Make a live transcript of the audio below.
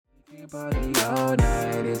Party all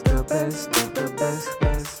night is the best of the best,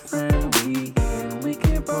 best friend weekend. We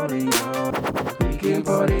can party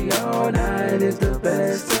all night is the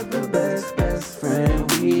best of the best, best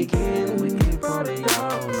friend weekend. We can party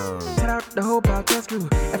all night. Shout out the whole podcast crew.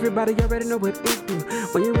 Everybody already know what it do.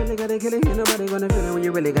 When you really gotta kill it, ain't nobody gonna feel it. When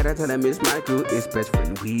you really gotta tell them it's my crew. It's best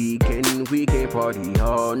friend weekend. We can party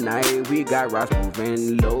all night. We got Ross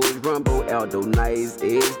moving, Lowe's, Rumble, Aldo, Nice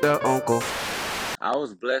is the uncle. I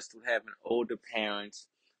was blessed with having older parents,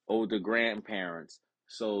 older grandparents.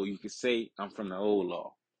 So you could say I'm from the old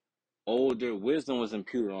law. Older wisdom was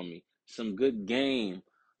imputed on me. Some good game.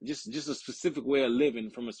 Just a specific way of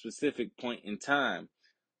living from a specific point in time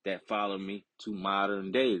that followed me to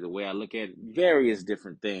modern day, the way I look at various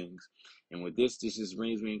different things. And with this just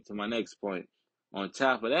brings me to my next point. On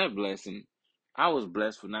top of that blessing, I was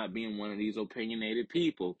blessed for not being one of these opinionated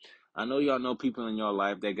people. I know y'all know people in your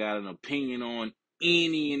life that got an opinion on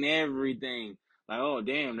any and everything. Like, oh,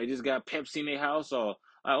 damn, they just got Pepsi in their house. Or,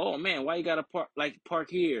 like, oh, man, why you got to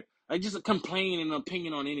park here? Like, just a complaint and an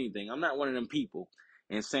opinion on anything. I'm not one of them people.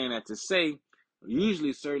 And saying that to say,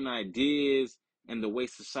 usually certain ideas and the way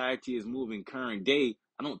society is moving current day,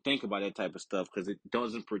 I don't think about that type of stuff because it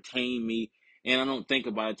doesn't pertain me, and I don't think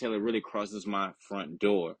about it till it really crosses my front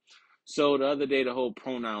door. So the other day, the whole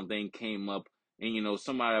pronoun thing came up, and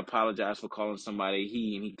somebody apologized for calling somebody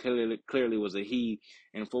he, and he clearly was a he,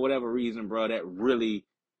 and for whatever reason, bro, that really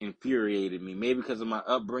infuriated me. Maybe because of my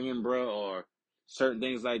upbringing, bro, or certain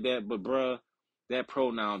things like that. But, bro, that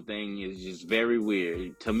pronoun thing is just very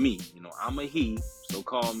weird to me. I'm a he, so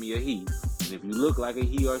call me a he. And if you look like a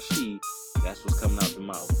he or she, that's what's coming out the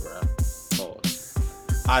mouth, bro. Pause.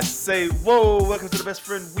 I say, whoa, welcome to the Best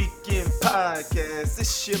Friend Weekend Podcast.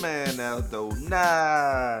 It's your man, Aldo.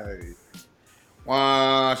 Nice.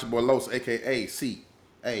 It's your boy Los, a.k.a.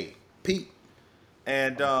 C.A.P.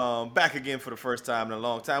 And back again for the first time in a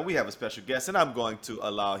long time. We have a special guest, and I'm going to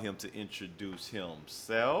allow him to introduce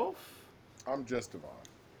himself. I'm Just Devaughn.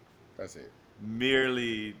 That's it.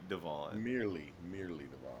 Merely Devaughn. Merely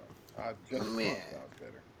Devaughn. I just sounds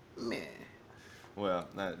better. Man. Well,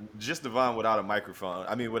 Just Devaughn without a microphone.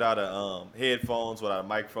 I mean, without a headphones, without a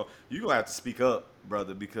microphone. You're gonna have to speak up,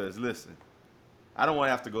 brother, because listen, I don't want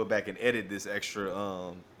to have to go back and edit this extra.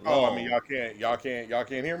 I mean, y'all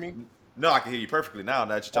can't hear me. No, I can hear you perfectly now.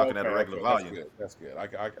 That you're talking at a regular volume. That's good.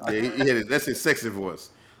 That's his sexy voice.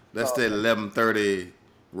 That's that 11:30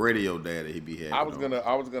 radio daddy he be having. I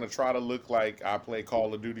was gonna try to look like I play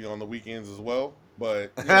Call of Duty on the weekends as well,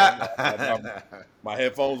 but my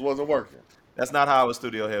headphones wasn't working. That's not how our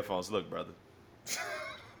studio headphones look, brother.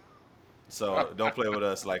 So don't play with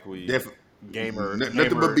us like we gamer.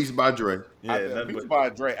 Nothing but Beats by Dre. Yeah, Beats by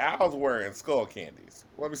Dre. I was wearing skull candies.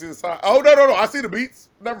 Let me see the sign. Oh no! I see the beats.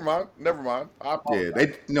 Never mind.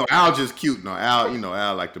 Yeah, Al just cute. No,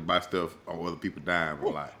 Al like to buy stuff on other people dying a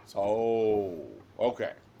lot. So. Oh,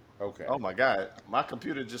 okay. Oh my God, my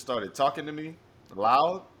computer just started talking to me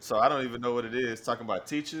loud, so I don't even know what it is. Talking about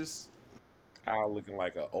teachers. Al looking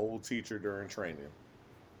like an old teacher during training.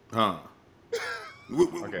 Huh? We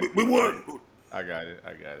won. I got it.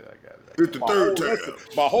 It's the third time.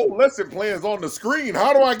 My whole lesson plan's on the screen.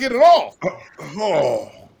 How do I get it off?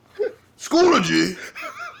 Schoology.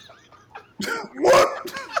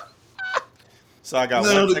 What? So I got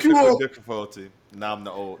one technical difficulty. Now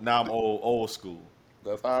I'm old school.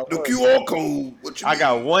 That's how the QR code. I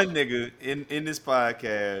got one nigga in this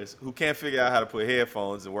podcast who can't figure out how to put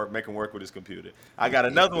headphones and make them work with his computer. I got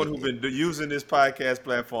another one who's been using this podcast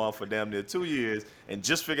platform for damn near 2 years and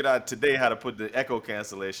just figured out today how to put the echo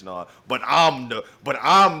cancellation on. But I'm the you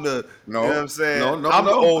know what I'm saying? I'm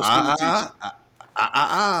the old school teacher.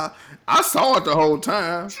 I saw it the whole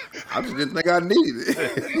time. I just didn't think I needed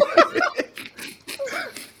it.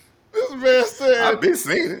 This man said, I've been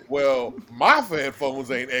seeing it. Well, my headphones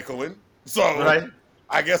ain't echoing, so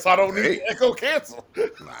I guess I don't need to echo cancel.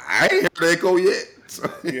 I ain't heard the echo yet. So.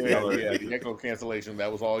 Yeah, the echo cancellation. That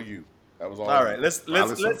was all you. All right, let's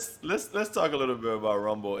talk a little bit about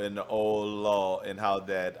Rumble and the old law and how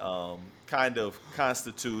that kind of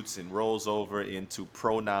constitutes and rolls over into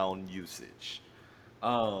pronoun usage.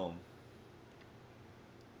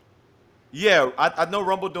 Yeah, I know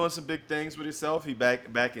Rumble doing some big things with himself. He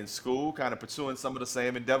back in school, kind of pursuing some of the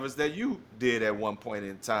same endeavors that you did at one point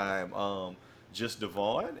in time, Just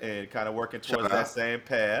Devaughn, and kind of working towards that same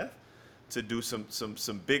path to do some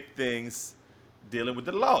big things dealing with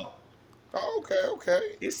the law. Oh,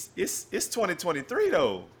 okay. It's 2023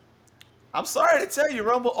 though. I'm sorry to tell you,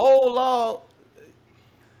 Rumble, old law,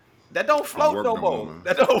 that don't float no more.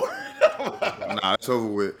 That don't work. Nah, it's over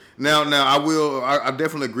with. Now I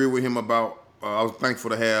definitely agree with him about. I was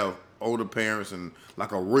thankful to have older parents and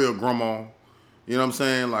like a real grandma. You know what I'm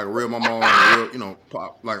saying? Like a real mama, and a real,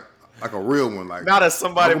 pop, like a real one. Like Not as my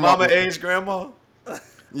somebody grandma. mama age grandma.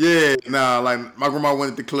 Yeah, nah, like my grandma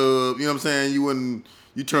went at the club. You know what I'm saying?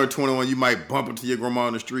 You turn 21, you might bump into your grandma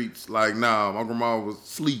in the streets. Like, nah, my grandma was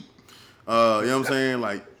asleep. You know what I'm saying?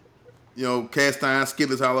 Like, cast iron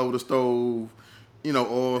skillets all over the stove.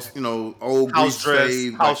 Or old grease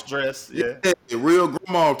save. Like, House dress, yeah. yeah, real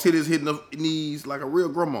grandma, titties hitting the knees like a real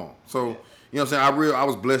grandma. So, you know what I'm saying? I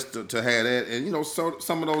was blessed to have that. And, so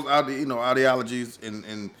some of those ideologies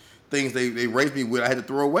and things they raised me with, I had to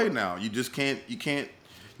throw away now. You just can't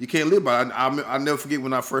live by it. I'll never forget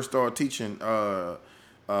when I first started teaching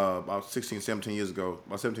about 16, 17 years ago,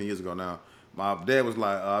 about 17 years ago now. My dad was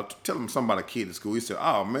like, tell him something about a kid at school. He said,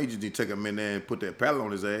 oh, man, you just need to take him in there and put that paddle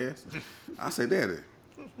on his ass. I said, Daddy,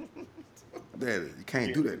 you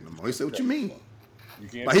can't do that no more. He said, what you mean? You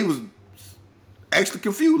can't. Like, he was actually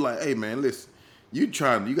confused. Like, hey, man, listen, you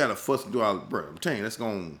got to fuss and do all, bro, I'm telling you, that's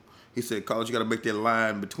going, he said, Carlos, you got to make that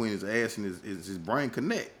line between his ass and his brain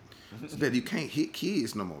connect. So that you can't hit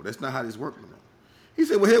kids no more. That's not how this works no more. He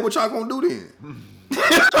said, well, hell, what y'all going to do then? You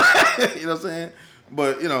know what I'm saying?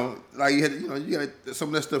 But, like you got some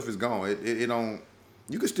of that stuff is gone. It don't,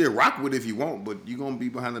 you can still rock with it if you want, but you're going to be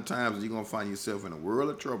behind the times and you're going to find yourself in a world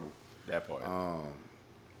of trouble. That part.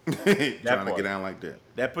 Trying to get down like that.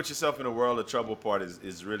 That put yourself in a world of trouble part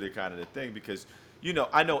is really kind of the thing because,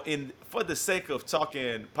 I know for the sake of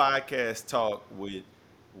talking podcast talk with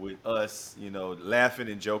us, laughing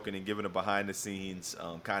and joking and giving a behind the scenes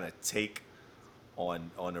kind of take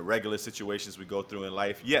on the regular situations we go through in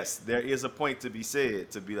life. Yes, there is a point to be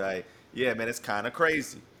said, to be like, yeah, man, it's kind of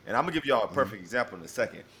crazy. And I'm going to give y'all a perfect example in a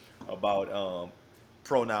second about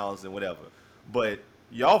pronouns and whatever. But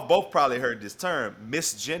y'all both probably heard this term,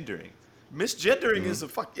 misgendering. Misgendering is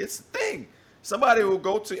it's a thing. Somebody will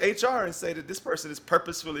go to HR and say that this person is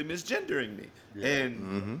purposefully misgendering me. Yeah.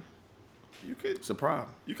 And you could, it's a problem.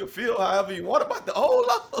 You can feel however you want about the old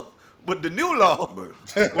law. But the new law will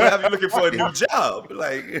have you looking for a new job.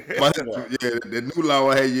 Like, the new law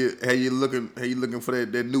had you looking for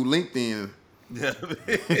that new LinkedIn. Yeah.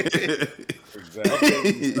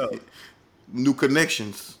 Exactly. New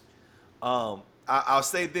connections. I'll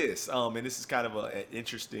say this, and this is kind of an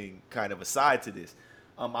interesting kind of aside to this.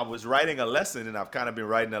 I was writing a lesson, and I've kind of been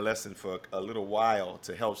writing a lesson for a little while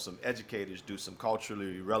to help some educators do some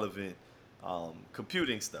culturally relevant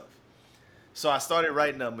computing stuff. So I started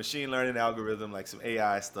writing a machine learning algorithm, like some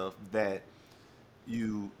AI stuff, that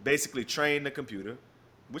you basically train the computer,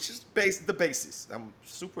 which is the basis. I'm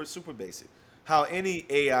super, super basic. How any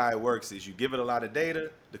AI works is you give it a lot of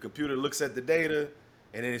data, the computer looks at the data,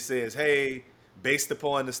 and then it says, hey, based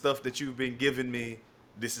upon the stuff that you've been giving me,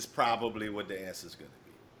 this is probably what the answer is going to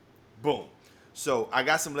be. Boom. So I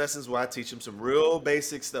got some lessons where I teach them some real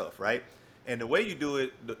basic stuff, right? And the way you do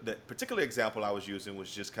it, the particular example I was using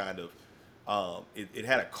was just kind of, it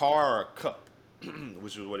had a car or a cup,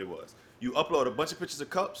 which was what it was. You upload a bunch of pictures of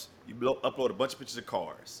cups, you upload a bunch of pictures of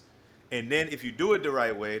cars. And then if you do it the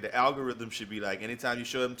right way, the algorithm should be like, anytime you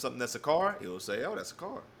show them something that's a car, it'll say, oh, that's a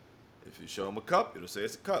car. If you show them a cup, it'll say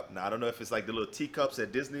it's a cup. Now, I don't know if it's like the little teacups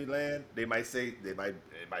at Disneyland. They might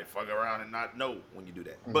fuck around and not know when you do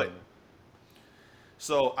that. Mm-hmm. But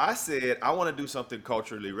so I said, I want to do something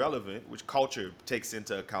culturally relevant, which culture takes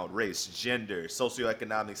into account race, gender,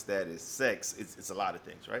 socioeconomic status, sex. It's a lot of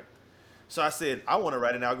things, right? So I said, I want to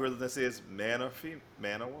write an algorithm that says man or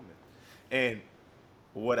woman. And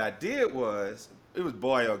what I did was, it was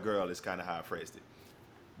boy or girl is kind of how I phrased it.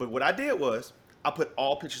 But what I did was, I put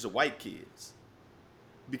all pictures of white kids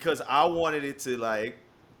because I wanted it to like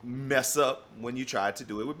mess up when you tried to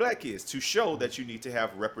do it with black kids to show that you need to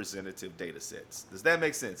have representative data sets. Does that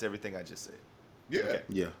make sense, everything I just said? Yeah. Okay.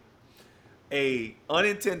 Yeah. A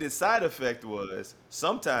unintended side effect was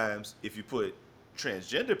sometimes if you put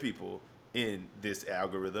transgender people in this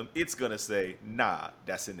algorithm, it's going to say, nah,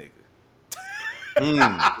 that's a nigga.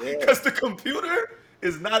 Because the computer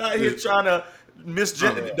is not out here trying to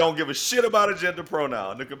misgender. Don't give a shit about a gender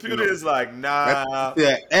pronoun. The computer is like, nah.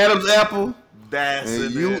 Yeah, Adam's apple. That's a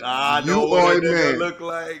you. nigga. I know You what are a a nigga man. look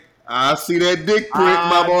like. I see that dick print,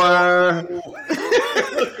 my boy.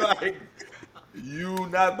 Look like you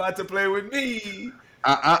not about to play with me.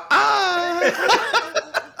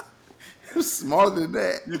 Smarter than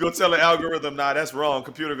that. You go tell the algorithm, nah, that's wrong.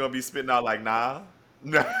 Computer gonna be spitting out like, nah,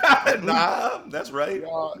 nah, that's right.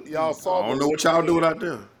 Y'all saw. I don't know what y'all doing out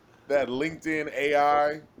there. That LinkedIn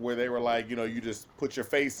AI where they were like, you just put your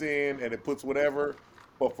face in and it puts whatever.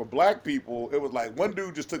 But for black people, it was like one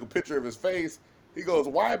dude just took a picture of his face. He goes,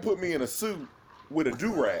 "Why put me in a suit with a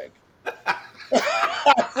do-rag?"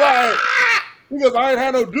 Right. Because I ain't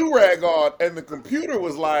had no do-rag on. And the computer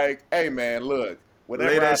was like, hey man, look,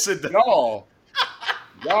 Lay whenever I that see shit down.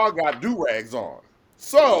 y'all got do-rags on.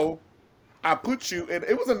 So I put you in,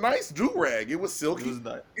 it was a nice do-rag. It was silky. It was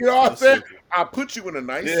nice. You know It what I'm was saying? silky. I put you in a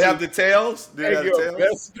nice Did it have suit the tails? Did it and have the your tails?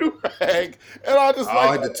 best do-rag. And I just Oh,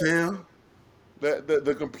 like, I had to tell.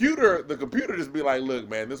 the computer just be like, look,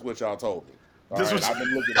 man, this is what y'all told me. All This right, was I've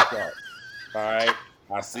been looking at y'all. All right.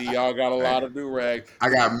 I see y'all got a Hey, lot of do-rags. I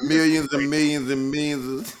got millions and millions and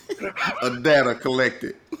millions of data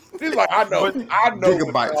collected, He's like, but I know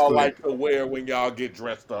what gigabytes y'all like collected, to wear when y'all get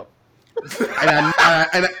dressed up. and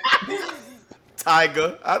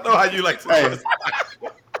Tiger. I know how you like to hey, dress.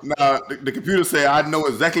 nah, the computer said I know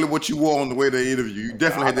exactly what you wore on the way to the interview. You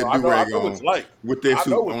definitely had that do I rag know what on you like. with that I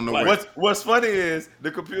know suit what on you the like. way. What's funny is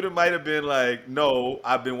the computer might have been like, no,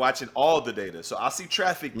 I've been watching all the data. So I see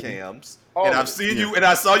traffic cams and All I've of it. seen Yeah. you and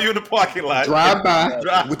I saw you in the parking lot. Drive by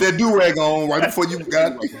Drive. with that do rag on right before you You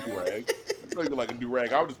got. like a do rag. You know you like a do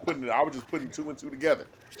rag. I was just putting two and two together.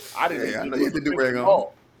 I didn't Yeah, even I think know it you was had the do rag offensive at on.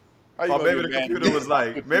 all. How you Or gonna maybe get the mad at computer me was if I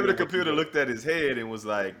like, put maybe you the in what you computer wear? looked at his head and was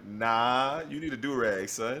like, nah, you need a do-rag,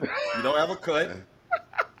 son. You don't have a cut.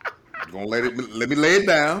 Gonna let me lay it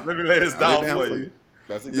down. Let me lay this I'll lay it down down for for you. you.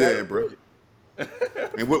 That's Yeah, exactly bro. it.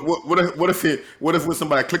 And what if when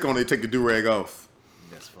somebody click on it, they take the do rag off?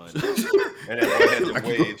 That's funny. And that boy had them Like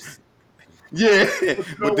you go, waves. yeah, But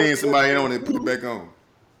you know but what then the other somebody thing on it put it too? back on.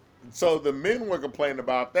 So the men were complaining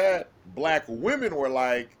about that. Black women were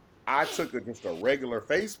like, I took just a regular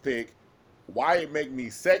face pic. Why it make me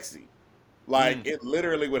sexy? Like it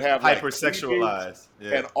literally would have like cleavage Hypersexualized.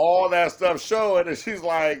 Yeah. and all that stuff showing. And she's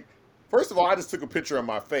like, first of all, I just took a picture of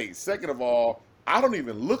my face. Second of all, I don't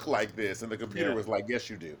even look like this. And the computer Yeah. was like, yes,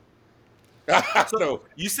 you do. I So know.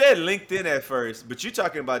 you said LinkedIn at first, but you're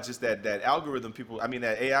talking about just that algorithm people. I mean,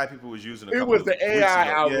 that AI people was using a It couple was of the weeks AI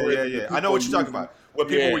ago. Yeah, yeah, algorithm yeah. that I know people are what you're talking using. about. What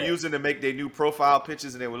people were Yeah. using to make their new profile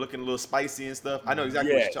pictures and they were looking a little spicy and stuff. I know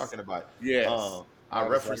exactly what you're Yes. talking about. Yes. I I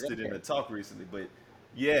was like, referenced it in okay. the talk recently, but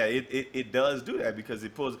yeah, it does do that because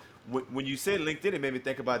it pulls. When you said LinkedIn, it made me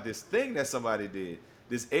think about this thing that somebody did.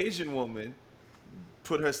 This Asian woman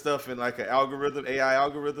put her stuff in like an algorithm, AI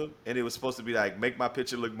algorithm, and it was supposed to be like make my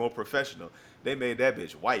picture look more professional. They made that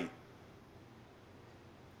bitch white.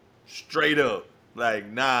 Straight up. Like,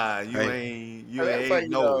 nah, Hey, you And that's like, ain't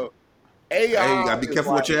no. hey, you AI gotta be is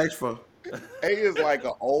careful what like you ask for. A is like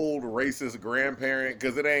an old racist grandparent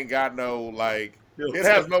because it ain't got no like it Filter.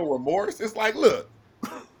 has no remorse. It's like, look,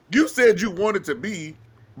 you said you wanted to be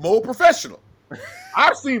more professional.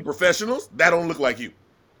 I've seen professionals that don't look like you.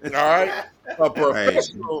 All right. A Hey,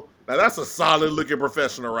 professional, now that's a solid looking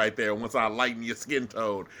professional right there. Once I lighten your skin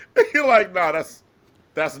tone. You're like, no,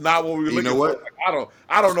 that's not what we were you know looking for. what? Like,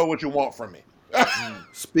 I don't know what you want from me.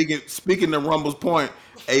 Speaking to Rumble's point,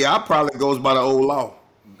 AI probably goes by the old law.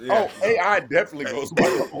 Yeah, Oh, AI definitely goes by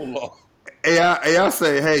the old law. AI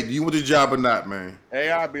say, hey, do you want the job or not, man?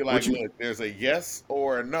 AI be like, What you? look, there's a yes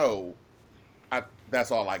or a no.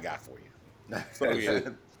 That's all I got for you. So That's yeah. it.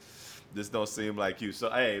 this don't seem like you. So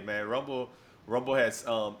hey, man, Rumble has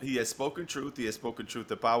he has spoken truth. He has spoken truth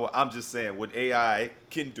to power. I'm just saying what AI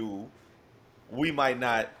can do, we might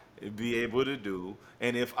not be able to do.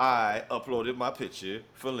 And if I uploaded my picture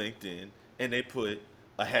for LinkedIn and they put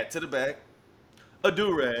a hat to the back, a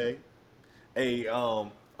do rag, a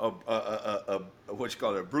what you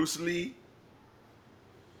call it, Bruce Lee,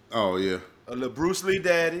 Oh yeah, a little Bruce Lee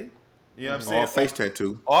daddy. You know what I'm all saying? face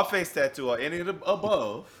tattoo. Or face tattoo or any of the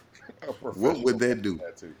above. A What would professional that face do?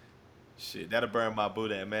 tattoo. Shit, that'll burn my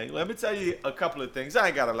Boudin, man. Let me tell you a couple of things. I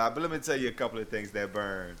ain't got a lot, but let me tell you a couple of things that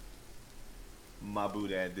burn my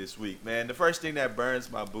Boudin this week, man. The first thing that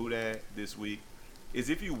burns my Boudin this week is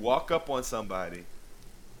if you walk up on somebody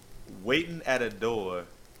waiting at a door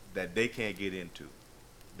that they can't get into.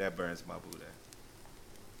 That burns my Boudin.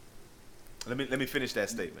 Let me finish that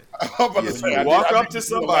statement. I'm about to Yes, When say, you please. walk I up need to you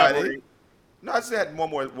to somebody, elaborate. no, I just had one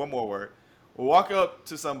more word. Walk up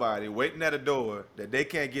to somebody waiting at a door that they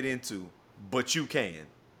can't get into, but you can.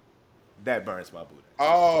 That burns my Buddha.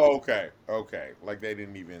 Oh, okay, okay. Like they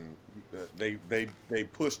didn't even they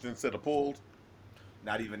pushed instead of pulled.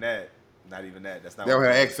 Not even that. Not even that. That's not They what I'm don't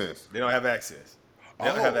have talking about. access. They don't have access. They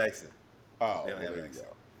don't have Oh, access. They oh, don't well have there you access.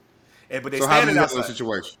 go. But they So how do standing you handle the outside.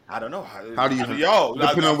 situation? I don't know. How do you? How do y'all?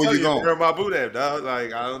 Depending I'm on where telling you're you, it going. burned my Buddha, dog.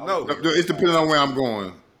 Like I don't know. It's depending on where I'm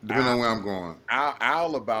going. Depending I, on where I'm going.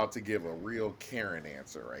 Al about to give a real Karen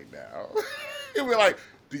answer right now. He'll be like,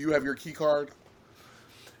 "Do you have your key card?"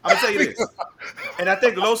 I'm gonna tell you this, and I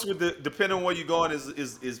think Los with the depending on where you're going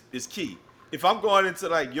is key. If I'm going into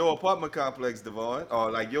like your apartment complex, Devaughn,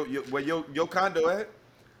 or like your where your condo at,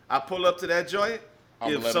 I pull up to that joint.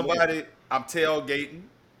 If somebody, I'm tailgating,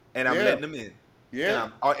 and I'm letting them in. Yeah.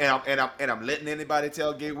 And I'm letting anybody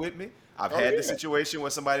tailgate with me. I've had the situation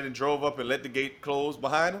where somebody then drove up and let the gate close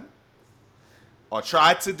behind them, or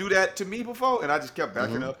tried to do that to me before, and I just kept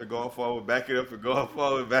backing up and going forward, backing up and going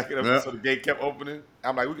forward, backing up, so the gate kept opening.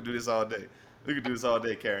 I'm like, we could do this all day. We could do this all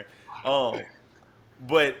day, Karen.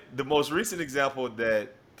 But the most recent example that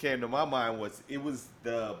came to my mind was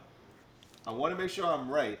I want to make sure I'm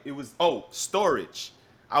right. It was storage.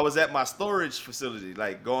 I was at my storage facility,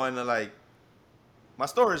 like going to like my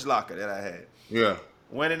storage locker that I had. Yeah.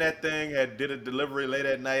 Went in that thing, did a delivery late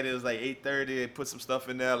at night. It was like 8:30. Put some stuff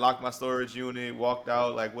in there, locked my storage unit, walked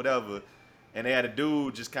out, like whatever. And they had a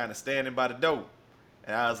dude just kind of standing by the door.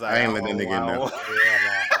 And I was like, I ain't letting that nigga in there.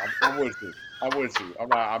 I'm with you. I'm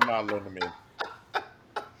not letting him in.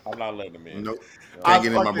 I'm not letting him in. Nope. Can't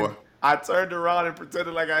get in, my boy. I turned around and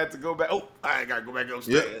pretended like I had to go back. Oh, I ain't gotta go back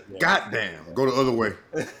upstairs. Yep. Yeah. Goddamn. Go the other way.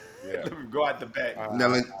 Let me go out the back.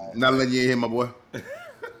 Not letting you in here, my boy.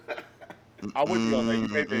 I'm with you on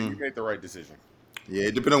that. You made the right decision. Yeah,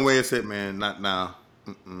 it depends on where it's at, man. Not now.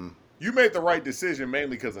 You made the right decision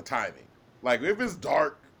mainly because of timing. Like, if it's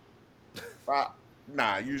dark,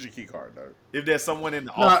 use your key card, though. If there's someone in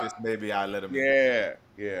the office, maybe I let them in.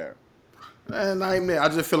 Yeah. Man, I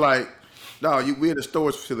just feel like, we at a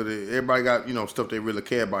storage facility. Everybody got, stuff they really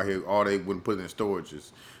care about here. All they wouldn't put in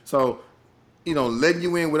storages. So, letting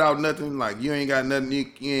you in without nothing, like, you ain't got nothing,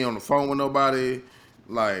 you ain't on the phone with nobody,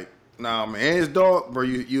 like, nah, man, and it's dark, bro,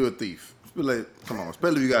 you a thief. Like, come on,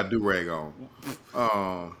 especially if you got a do-rag on.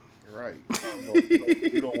 Right.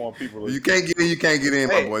 You don't want people to... You can't get in,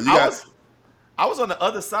 my boy. I was on the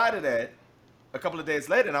other side of that a couple of days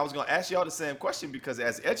later, and I was going to ask y'all the same question because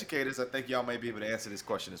as educators, I think y'all may be able to answer this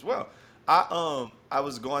question as well. I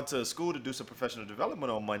was going to school to do some professional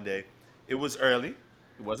development on Monday. It was early.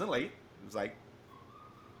 It wasn't late. It was like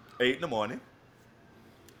 8 in the morning,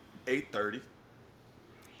 8:30,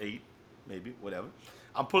 8 maybe, whatever.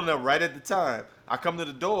 I'm pulling up right at the time. I come to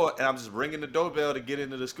the door, and I'm just ringing the doorbell to get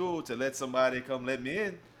into the school to let somebody come let me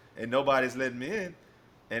in, and nobody's letting me in.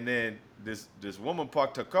 And then this woman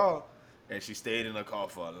parked her car, and she stayed in the car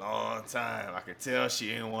for a long time. I could tell she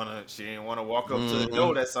didn't wanna walk up to the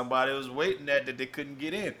door that somebody was waiting at that they couldn't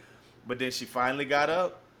get in. But then she finally got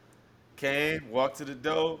up, came, walked to the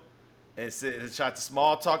door, and tried to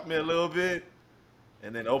small talk me a little bit,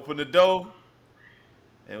 and then opened the door,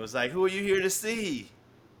 and was like, "Who are you here to see?"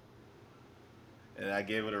 And I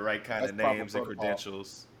gave her the right kind of names and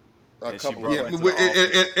credentials. At a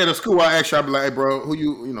school, I ask you, I'd be like, "Hey, bro, who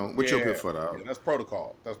what you up here for?" Yeah, that's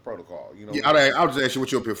protocol. I'll just ask you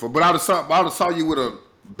what you up here for. But I'd have saw you with a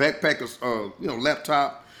backpack,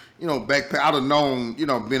 laptop, backpack. I'd have known,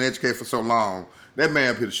 been educated for so long. That man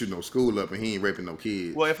up here to shoot no school up, and he ain't raping no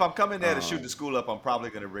kids. Well, if I'm coming there to shoot the school up, I'm probably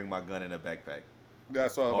gonna bring my gun in a backpack.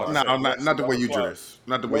 That's all. Not the way you dress.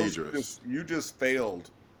 Not the way you dress. You just failed.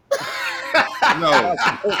 No.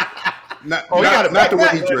 Not the way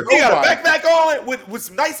he dressed. He got a backpack on with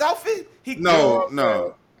some nice outfit.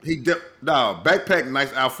 No. Backpack,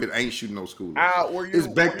 nice outfit ain't shooting no school. His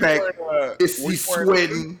backpack, he's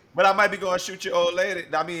sweating. But I might be going to shoot your old lady.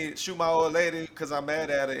 I mean, shoot my old lady because I'm mad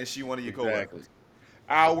at her and she one of your coworkers.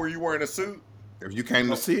 Al, were you wearing a suit? If you came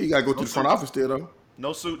to see it, you gotta go to the front office still though.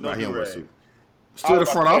 No suit, no do-rag. Still the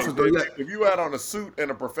front office though. If you had on a suit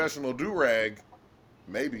and a professional do-rag,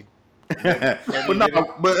 maybe. But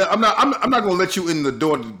I'm not gonna let you in the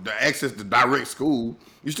door to access the direct school.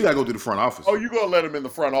 You still gotta go to the front office. Oh, you gonna let him in the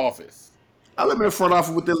front office? I let him in the front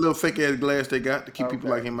office with that little fake ass glass they got to keep people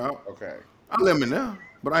like him out. Okay. I let him in there,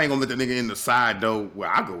 but I ain't gonna let that nigga in the side door where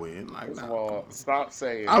I go in. Like, stop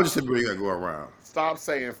saying. I'll just simply gotta go around. Stop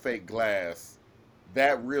saying fake glass.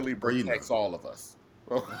 That really protects all of us.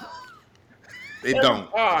 They don't.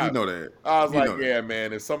 You know that. I was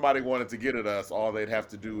man, if somebody wanted to get at us, all they'd have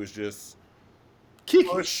to do is just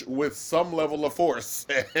push with some level of force.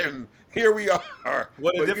 And here we are.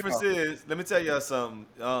 What the difference is, let me tell y'all something.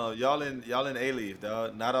 Y'all in A-Leaf,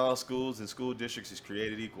 dog. Not all schools and school districts is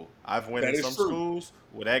created equal. I've went in some schools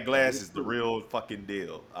where that glass is the real fucking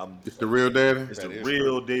deal. It's the real daddy? It's the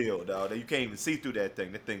real deal, dog. You can't even see through that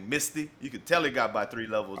thing. That thing misty. You can tell it got about 3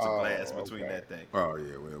 levels of glass between that thing. Oh,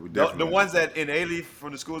 yeah. Well, we definitely... The ones that in A-Leaf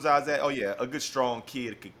from the schools I was at, a good strong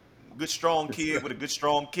kid. A good strong kid with a good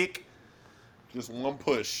strong kick. Just one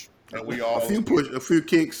push. And we all... A few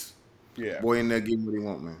kicks. Yeah. Boy in there getting what he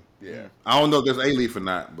want, man. Yeah. I don't know if there's A-Leaf or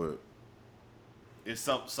not, but... It's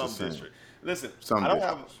some district. Listen,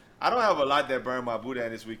 I don't have a lot that burned my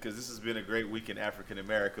Boudin this week because this has been a great week in African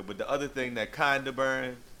America. But the other thing that kind of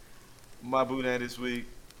burned my Boudin this week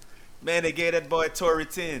Man, they gave that boy Tory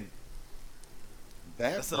 10.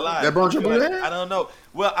 That's a lot. That burned your boy there? I don't know.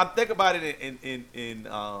 Well, I'm thinking about it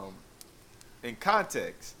in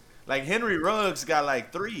context. Like Henry Ruggs got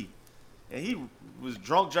like 3, and he was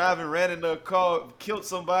drunk driving, ran into a car, killed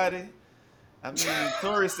somebody. I mean,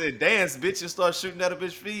 Tory said, "Dance, bitch," and start shooting at a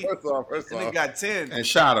bitch feet. First And they off. got 10. And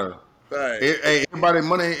shot her. Hey. Hey, everybody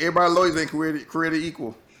money, everybody lawyers ain't created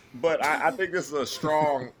equal. But I think this is a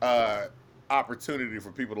strong opportunity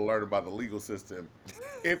for people to learn about the legal system.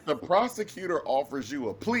 If the prosecutor offers you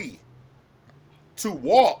a plea to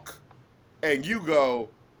walk and you go,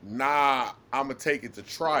 nah, I'm going to take it to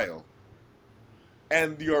trial,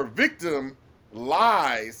 and your victim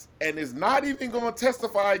lies and is not even going to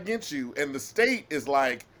testify against you, and the state is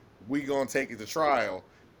like, we going to take it to trial,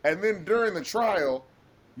 and then during the trial,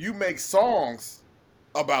 you make songs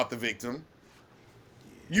about the victim,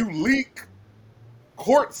 you leak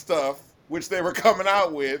court stuff, which they were coming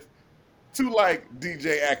out with, to like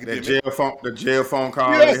DJ Academic. The jail phone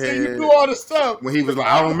call. Yes, and you do all the stuff. When he was like,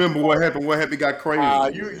 I don't remember what happened. What happened? Got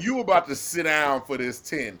crazy. You about to sit down for this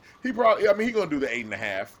 10. He probably, I mean, he gonna do the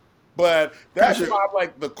 8.5. But that's why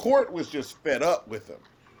like the court was just fed up with him.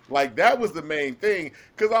 Like that was the main thing.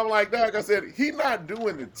 Cause I'm like I said, he not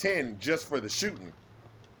doing the 10 just for the shooting.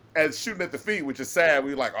 As shooting at the feet, which is sad.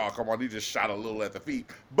 We like, oh come on, he just shot a little at the feet.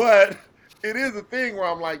 But it is a thing where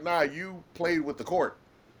I'm like, nah, you played with the court.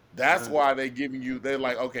 That's why they giving you. They're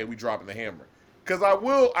like, okay, we dropping the hammer. Because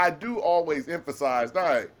I do always emphasize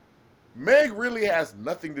that Meg really has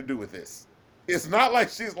nothing to do with this. It's not like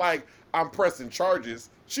she's like, I'm pressing charges.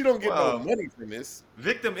 She don't get no money from this.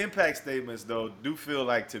 Victim impact statements though do feel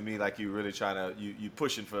like to me like you really trying to you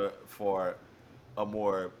pushing for a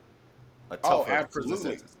tougher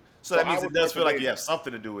absolutely. So that means it does feel like you have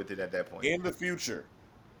something to do with it at that point. In the future,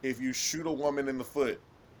 if you shoot a woman in the foot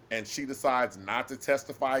and she decides not to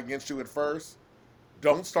testify against you at first,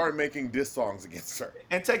 don't start making diss songs against her.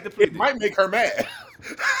 And take the plea. It might make her mad.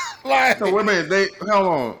 Like, so wait a minute, hold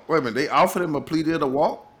on. Wait a minute, they offered him a plea deal to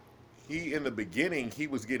walk? In the beginning, he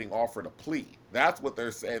was getting offered a plea. That's what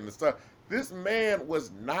they're saying. The stuff. This man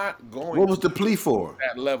was not going. What was the plea for?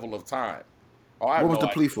 That level of time. What was the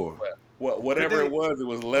plea for? Whatever it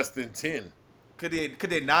was less than 10. Could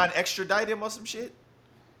they non-extradite him or some shit?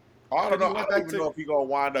 I don't know. I don't even know if he's gonna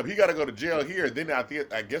wind up. He got to go to jail here. Then I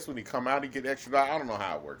guess when he come out, he get extradited. I don't know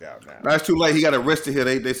how it work out now. That's too late. He got arrested here.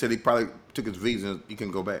 They said he probably took his visa and he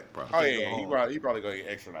can go back. Probably. Oh yeah, he probably gonna get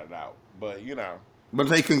extradited out. But you know. But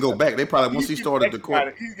they can go back. They probably once he started the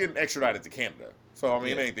court. He's getting extradited to Canada. So I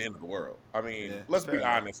mean, it ain't the end of the world. I mean, let's be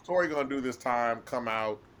honest. Tory gonna do this time. Come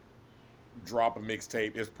out. Drop a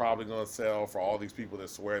mixtape. It's probably gonna sell for all these people that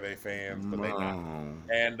swear they fans, but they not.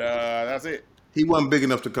 And that's it. He wasn't big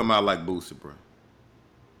enough to come out like Boosie, bro.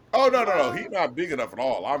 Oh no, he's not big enough at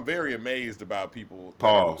all. I'm very amazed about people.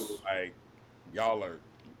 Pause. Like y'all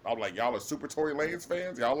are super Tory Lanez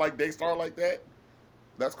fans. Y'all like Daystar like that?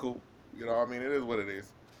 That's cool. You know, I mean, it is what it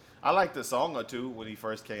is. I liked the song or two when he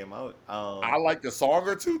first came out. I liked the song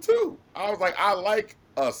or two too. I was like, I like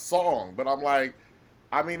a song, but I'm like,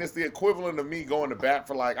 I mean, it's the equivalent of me going to bat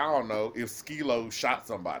for like, I don't know, if Skilo shot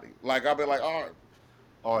somebody. Like, I'll be like, oh.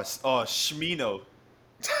 Or Shmino.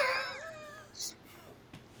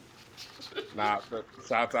 Nah,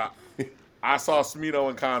 shout out. I saw Smino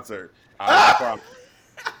in concert. I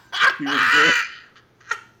he was good.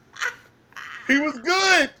 He was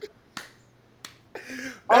good.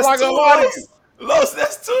 That's like Los,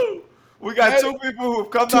 that's two. We got two people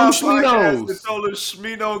who've come down podcast and told us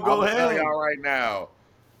Shmino go ahead. I'm telling y'all right now,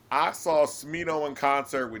 I saw Smino in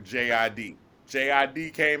concert with JID.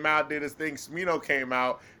 JID came out, did his thing. Smino came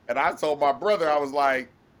out, and I told my brother, I was like,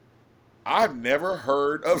 I've never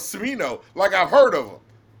heard of Smino. Like, I've heard of him.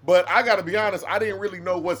 But I got to be honest, I didn't really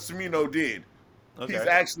know what Smino did. Okay. He's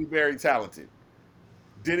actually very talented.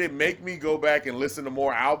 Did it make me go back and listen to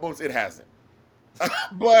more albums? It hasn't.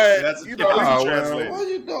 But, that's you know, what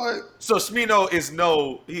you doing? So Smino is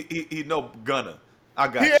he no Gunna. I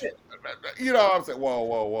got you. You know what I'm saying?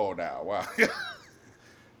 Whoa now. Wow.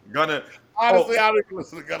 Gunna. Honestly, I didn't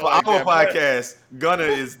listen to Gunna like our that. podcast, Gunna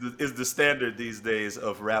is the standard these days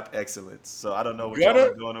of rap excellence. So I don't know what y'all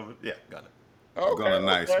are doing over. Yeah, Gunna. Okay, Gunna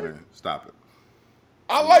nice, man. Stop it.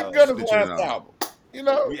 I like Gunna's last album. You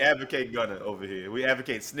know? We advocate Gunna over here. We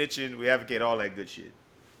advocate snitching. We advocate all that good shit.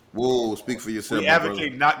 Whoa, speak for yourself. We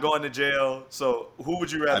advocate not going to jail. So who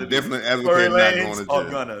would you rather be? Definitely advocate not going to jail. Or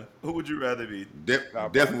Gunna? Who would you rather be?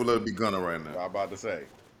 Definitely would love to be Gunna right now. I'm about to say.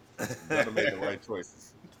 Gunna made the right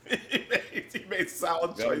choices. he made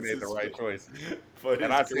solid choices. Gunna made the right choices.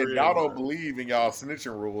 And I said, y'all don't believe in y'all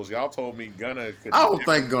snitching rules. Y'all told me Gunna could. I don't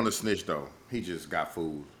think Gunna snitched, though. He just got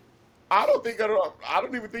fooled. I don't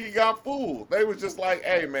even think he got fooled. They was just like,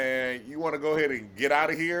 "Hey, man, you want to go ahead and get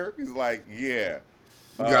out of here?" He's like, "Yeah."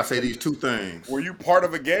 You gotta say these two things. Were you part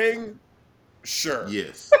of a gang? Sure.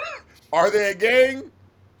 Yes. Are they a gang?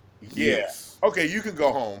 Yeah. Yes. Okay, you can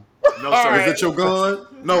go home. No, All sir. Was right. that your gun?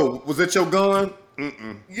 No. Was that your gun?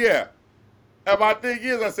 Mm-mm. Yeah. And my thing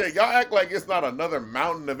is, I said, y'all act like it's not another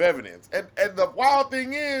mountain of evidence. And the wild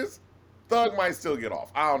thing is, Thug might still get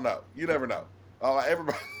off. I don't know. You never know.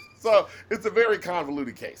 Everybody. So it's a very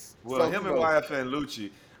convoluted case. Well, So, him and YFN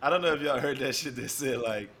Lucci, I don't know if y'all heard that shit. They said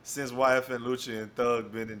like since YFN Lucci and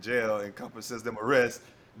Thug been in jail and Compass since them arrests,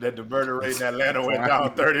 that the murder rate in Atlanta went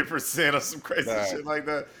down 30% or some crazy shit like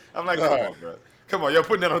that. I'm like, come on, bro. Come on, y'all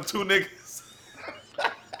putting that on two niggas.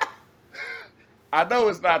 I know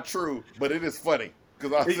it's not true, but it is funny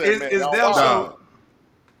because I said, man, Is y'all them wild.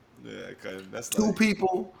 so? Yeah, cause that's Two like,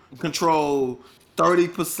 people control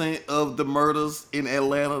 30% of the murders in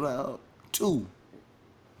Atlanta now. Two.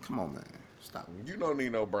 Come on, man. Stop. You don't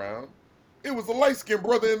need no Brown. It was a light skinned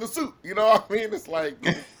brother in the suit. You know what I mean? It's like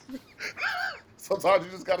sometimes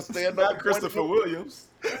you just got to stand up. not Christopher Williams.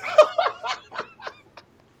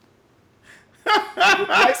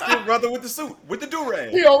 Light skinned brother with the suit, with the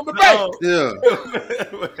do-rag. He on the back. Yeah.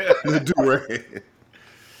 The do-rag.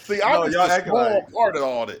 See, I'm just a small part of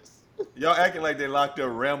all this. Y'all acting like they locked up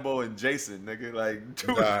Rambo and Jason, nigga. Like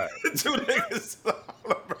two niggas.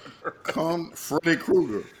 Come Freddy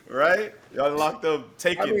Krueger. Right? Y'all locked up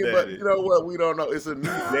Taken Daddy. But you know what? We don't know. It's a new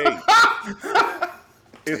day.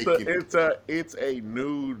 It's a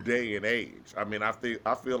new day and age. I mean, I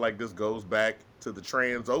feel like this goes back to the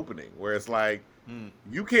trans opening, where it's like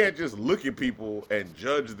you can't just look at people and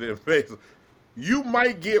judge them based. You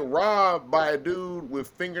might get robbed by a dude with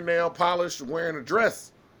fingernail polish wearing a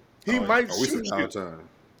dress. He might shoot you.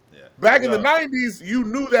 Yeah. Back in the 90s, you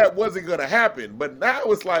knew that wasn't going to happen. But now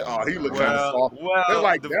it's like, oh, he looks kind of soft. Well, they're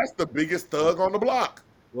like, that's the biggest thug on the block.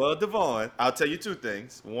 Well, Devaughn, I'll tell you two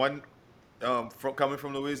things. One, coming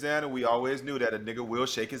from Louisiana, we always knew that a nigga will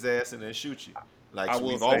shake his ass and then shoot you. Like,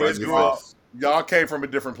 we've always grew up. Y'all came from a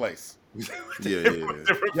different place. Yeah.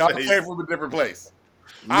 Y'all came from a different place.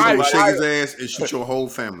 Nigga will shake his ass and shoot your whole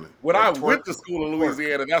family. When I went to school in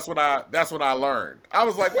Louisiana, that's what I learned. I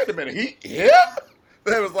was like, wait a minute, him?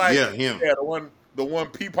 They was like, him. Yeah, the one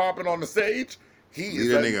pee popping on the stage. Leave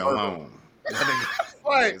that nigga alone.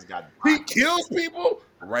 Like, he kills people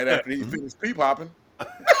right after he finished pee popping.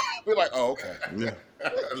 We're like, oh, okay. Yeah.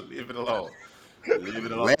 Leave it alone. Leave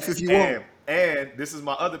it alone. Laugh if you want. And this is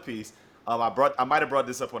my other piece. I might have brought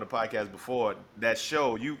this up on the podcast before. That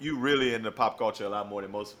show, you really into pop culture a lot more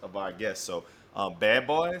than most of our guests. So, Bad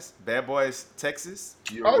Boys Texas.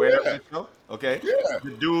 You're aware of the show? Okay. Yeah.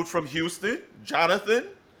 The dude from Houston, Jonathan.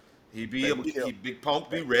 He big punk,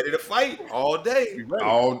 be ready to fight all day,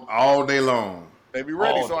 all day long. They be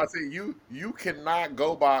ready. So I say you can't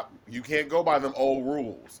go by them old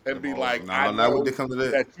rules and be like, I know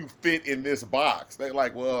that you fit in this box. They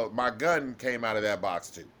like, well, my gun came out of that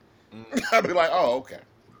box too. I'd be like, oh, okay,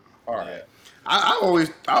 all right. Yeah. I always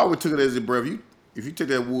took it as a bro. If you take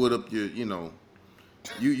that wood up your,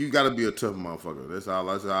 you got to be a tough motherfucker. That's how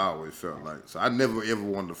I always felt like. So I never ever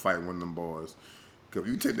wanted to fight one of them boys. Cause if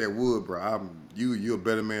you take that wood, bro, you're a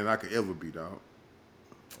better man than I could ever be, dog.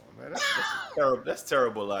 Oh, man, that's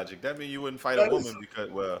terrible logic. That means you wouldn't fight a woman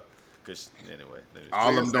because anyway. All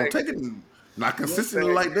of them don't take it not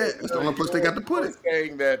consistently like that. That's the only place they got to put it.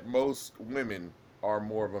 Saying that most women are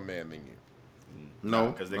more of a man than you.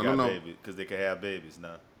 No, because they got babies. Because they can have babies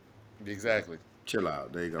now. Exactly. Chill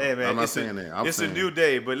out. There you go. Hey man, I'm not saying that. It's a new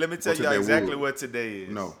day, but let me tell you exactly what today is.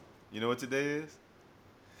 No. You know what today is?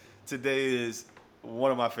 Today is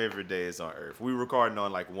one of my favorite days on earth. We're recording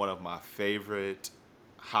on like one of my favorite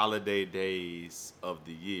holiday days of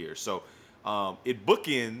the year. So it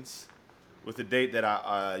bookends with a date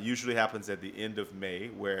that usually happens at the end of May,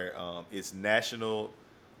 where it's National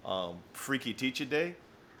Freaky Teacher Day,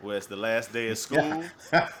 where it's the last day of school.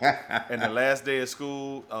 And the last day of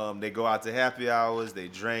school, they go out to happy hours, they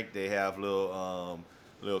drink, they have little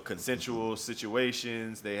consensual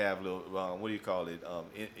situations, they have little, what do you call it,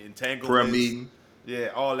 entanglements. Prayer meeting. Yeah,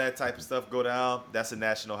 all that type of stuff go down. That's a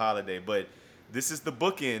national holiday. But this is the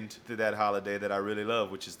bookend to that holiday that I really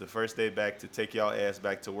love, which is the first day back to take y'all ass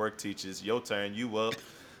back to work, teachers. Your turn, you up,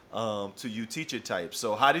 to you teacher types.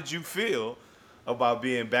 So how did you feel about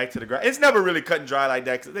being back to the ground? It's never really cut and dry like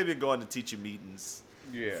that because they've been going to teacher meetings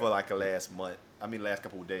for like a last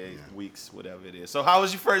couple of days, weeks, whatever it is. So how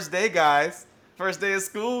was your first day, guys? First day of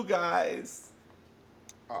school, guys.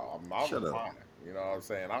 Oh, I was fine. You know what I'm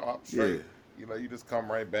saying? I'm straight. Yeah. You just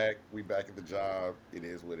come right back. We back at the job. It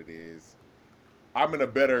is what it is. I'm in a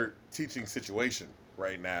better teaching situation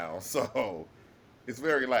right now, so it's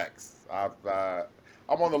very lax.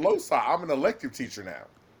 I'm on the low side. I'm an elective teacher now.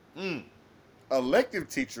 Mm. Elective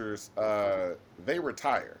teachers, they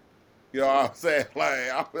retire. You know what I'm saying? Like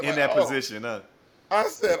I feel In like, that oh, position, huh? I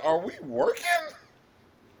said, are we working?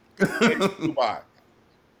 They flew by.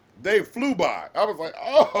 They flew by. I was like,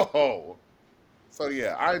 oh. So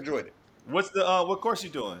yeah, I enjoyed it. What's the what course you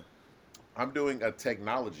doing? I'm doing a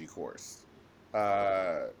technology course.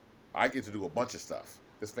 Uh, I get to do a bunch of stuff.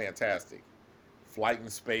 It's fantastic. Flight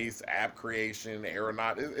and space, app creation,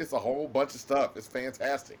 aeronaut. It's a whole bunch of stuff. It's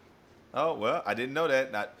fantastic. Oh well, I didn't know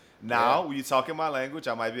that. Not Yeah. now. When you talking my language,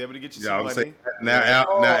 I might be able to get you Yeah, I some would say money. now Yeah.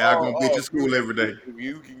 Al gonna be at your school every day.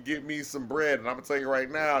 You can get me some bread, and I'm gonna tell you right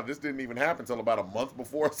now, this didn't even happen until about a month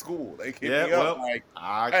before school. They hit Yeah. me up Well, like,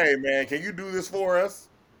 I "Hey man, can you do this for us?"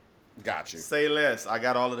 Got you. say less. I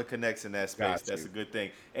got all of the connects in that space. Got That's you. a good thing.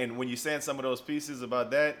 And when you saying some of those pieces about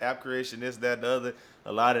that app creation, this, that, the other,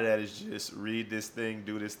 a lot of that is just read this thing,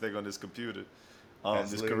 do this thing on this computer.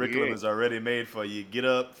 That's This literally curriculum it. is already made for you. Get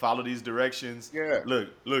up, follow these directions. Yeah.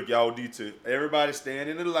 Look, y'all need to everybody stand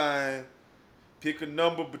in the line. Pick a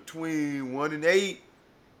number between 1 and 8.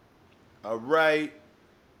 All right.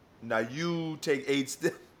 Now you take 8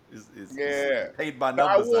 steps. It's Yeah. paint by Now,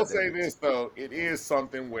 I numbers will out there. say this though, it is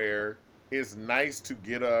something where it's nice to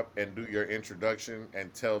get up and do your introduction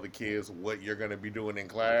and tell the kids what you're gonna be doing in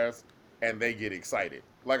class, and they get excited.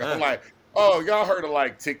 Like I'm Uh, like, oh, y'all heard of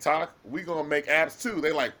like TikTok? We gonna make apps too.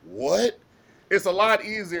 They like, what? It's a lot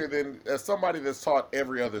easier than as somebody that's taught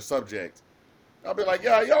every other subject. I'll be like,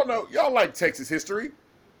 yeah, y'all know, y'all like Texas history.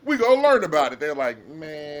 We gonna learn about it. They're like,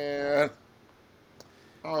 man,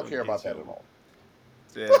 I don't Go care about get that your at all.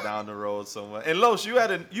 ass down the road somewhere. And Los, you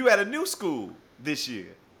had a new school this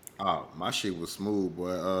year. Oh, my shit was smooth,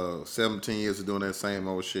 boy. 17 years of doing that same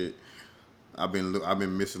old shit. I've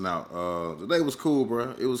been missing out. Today was cool,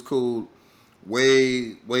 bro. It was cool.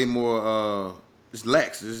 Way more. It's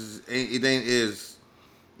lax. It ain't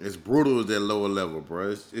as brutal as that lower level,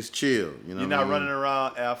 bro. It's chill. You know You're what I not running mean?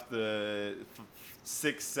 around after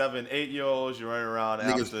 6, 7, 8 year olds. You're running around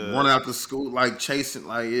Niggas after running out the school like chasing,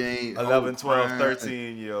 like it ain't whole 11, 12, crying,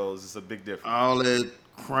 13 year olds. It's a big difference. all that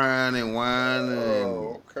crying and whining and.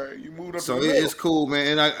 Oh, okay. You moved up to So the it's middle. cool,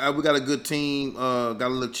 man. And we got a good team. Got a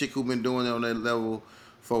little chick who been doing it on that level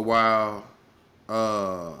for a while.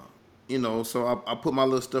 Uh, so I put my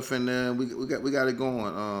little stuff in there. And we got it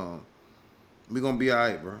going. We gonna be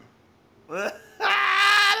alright, bro. Middle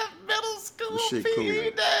This school shit cool.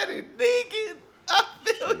 PE daddy, nigga. I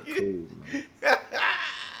feel Shit you. cool, man.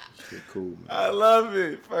 Shit cool, man. I love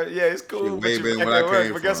it. Yeah, it's cool. Shit But way you better back than what I at work.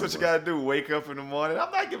 came But guess from, what you bro. gotta do? Wake up in the morning.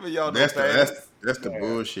 I'm not giving y'all no That's the pass. that's the Yeah.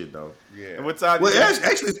 bullshit though. Yeah. And what time Well, you got?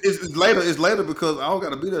 actually, it's later. It's later because I don't got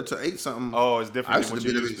to be there till 8 something. Oh, it's I different than used what to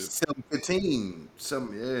you be there used at to. 7:15.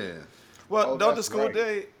 Something, yeah. Well, Oh, don't the that's school right.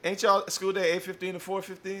 day, ain't y'all school day 8:15 to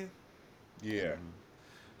 4:15? Yeah.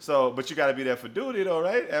 So, but you got to be there for duty though,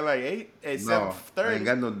 right? At like 8, at No, I ain't 7:30.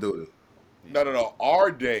 got no to do with it. No.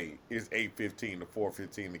 Our day is 8:15 to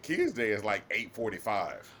 4:15. The kids' day is like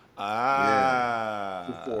 8:45 Yeah. to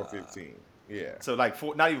Ah. 4:15. Yeah. So like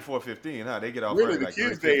not even 4:15, huh? They get off Really, work the like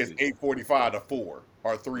kids' day is 3:50. 8:45 to 4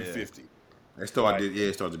 or Yeah. 3:50. They started, Like, yeah,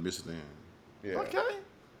 it started missing then. yeah. Okay.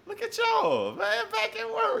 Look at y'all, man, back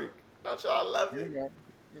at work. Don't y'all love You it? know.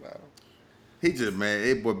 You know. He just mad.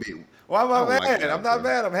 It boy be. Why am I I don't like mad? that, I'm not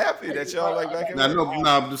bro. mad. I'm happy that y'all like back at work.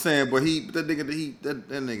 I'm just saying, but that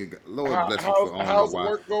nigga, Lord bless him for I don't know How's why.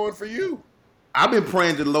 work going for you? I've been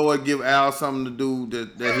praying the Lord give Al something to do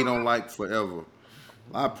that he don't like forever.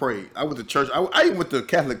 I pray. I went to church. I even went to a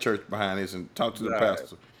Catholic church behind this and talked to the Nah,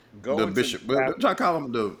 pastor, the bishop. But I'm trying to call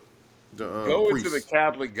him the going to the priest.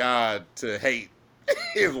 Catholic God to hate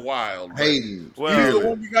is wild, but Hayden, he's the Well, really.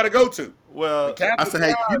 one you got to go to. The well, I Catholic said,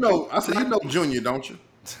 hey, God. Junior, don't you?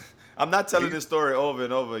 I'm not telling He- this story over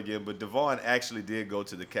and over again, but Devaughn actually did go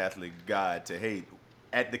to the Catholic God to hate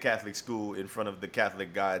at the Catholic school in front of the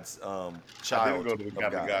Catholic God's I didn't child go to the of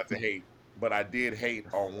Catholic God. God to hate, but I did hate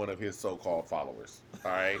on one of his so-called followers.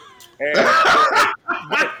 All right, and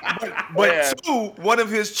But and two, one of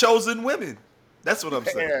his chosen women. That's what I'm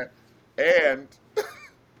saying. and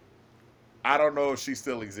I don't know if she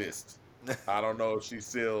still exists. I don't know if she's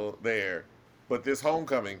still there. But this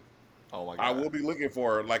homecoming, Oh my I God. will be looking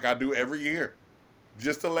for her like I do every year,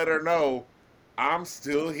 just to let her know I'm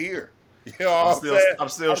still here. You know I'm what I'm still saying? I'm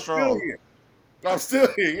still I'm still strong. here. I'm still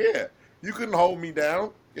here. Yeah, you couldn't hold me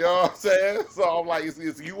down. You know what I'm saying? So I'm like,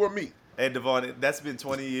 it's you or me. Hey Devaughn, that's been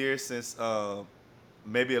 20 years since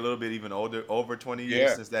maybe a little bit even older, over 20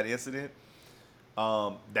 years Yeah. since that incident.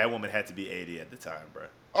 That woman had to be 80 at the time, bro.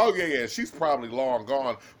 Oh yeah, she's probably long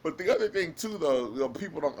gone. But the other thing too, though,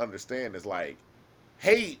 people don't understand is like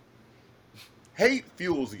hate. Hate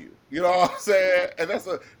fuels you. You know what I'm saying? And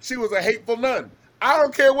she was a hateful nun. I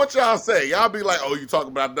don't care what y'all say. Y'all be like, oh, you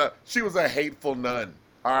talking about nun. She was a hateful nun.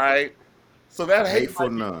 All right. So that hate Hateful might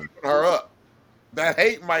be none. keeping her up. That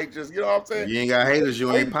hate might just, you know what I'm saying? You ain't got haters,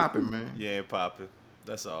 you ain't popping, man. You ain't popping.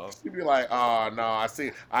 That's all. She'd be like, "Oh no, I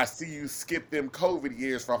see you skip them COVID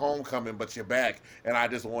years for homecoming, but you're back, and I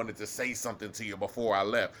just wanted to say something to you before I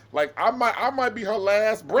left." Like I might be her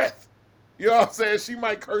last breath. You know what I'm saying? She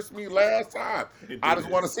might curse me last time. It I do just this.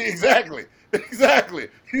 want to see exactly.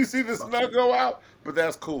 You see the snug go out, but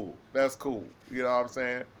that's cool. That's cool. You know what I'm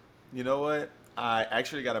saying? You know what? I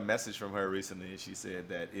actually got a message from her recently, and she said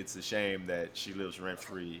that it's a shame that she lives rent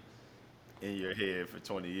free in your head for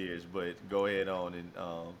 20 years, but go ahead on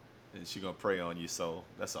and she gonna pray on you. So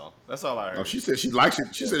that's all. That's all I No, heard. she said she likes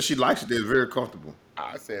it. She said she likes it. They're very comfortable.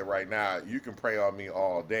 I said right now, you can pray on me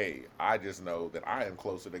all day. I just know that I am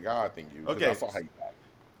closer to God than you because I Okay, saw how you act.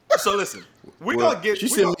 so listen, we Well, gonna get she we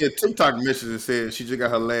sent gonna me a TikTok message and said she just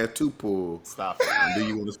got her last tooth pulled. stop it. And do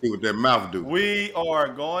you want to see what that mouth do? We are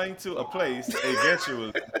going to a place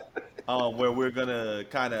eventually where we're gonna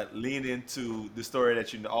kind of lean into the story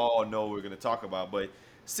that you all know we're gonna talk about. But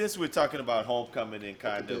since we're talking about homecoming and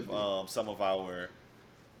kind of some of our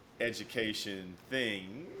education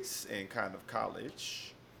things and kind of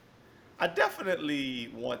college, I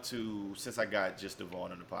definitely want to. Since I got Just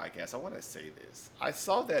Devaughn on the podcast, I want to say this. I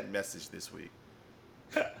saw that message this week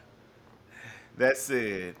that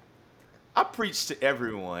said, "I preach to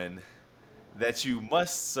everyone that you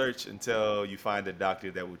must search until you find a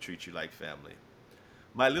doctor that will treat you like family.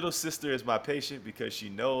 My little sister is my patient because she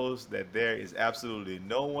knows that there is absolutely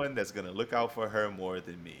no one that's going to look out for her more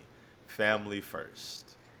than me. Family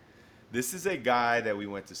first." This is a guy that we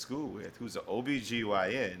went to school with who's an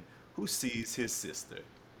OBGYN who sees his sister.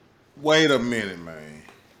 Wait a minute, man.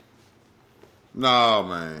 No,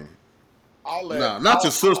 man. I'll let No, not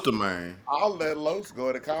your sister, man. I'll let Los go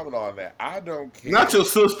ahead and comment on that. I don't Not care. your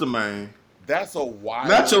sister, man. That's a Not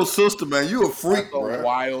wild. your sister, man. You a That's freak, a bro.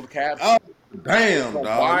 wild Oh, caption. It's damn, a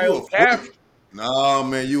dog. You a wild freak. caption. No,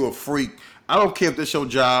 man, you a freak. I don't care if that's your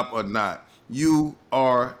job or not. You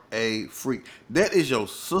are a freak. That is your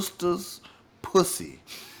sister's pussy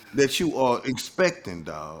that you are expecting,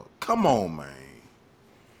 dog. Come on, man.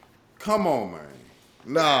 Come on, man.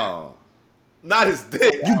 No. Not his It's a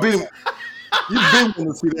dick. You wild been caption. you been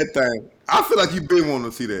wanting to see that thing. I feel like you been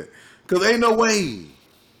wanting to see that. Cause ain't no way.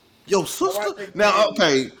 Your All sister? right, then, Now, Ken.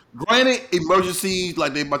 okay, granted, emergencies,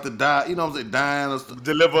 like they about to die, you know what I'm saying, dying or stuff.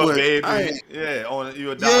 Deliver a But I baby. ain't, Yeah, on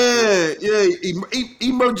you a doctor. yeah,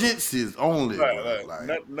 emergencies only, Look, bro. look,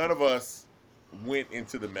 Like, none of us went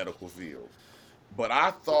into the medical field, but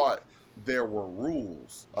I thought there were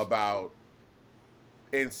rules about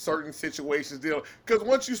in certain situations dealing because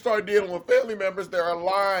once you start dealing with family members, there are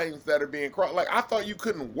lines that are being crossed. Like I thought you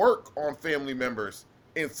couldn't work on family members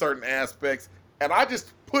in certain aspects, and I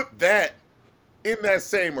just put that in that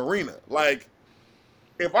same arena. Like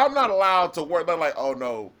if I'm not allowed to work, they're like, oh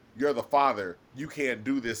no, you're the father, you can't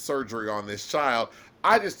do this surgery on this child.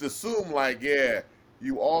 I just assume like, yeah,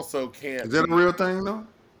 you also is can't that a be. real thing though?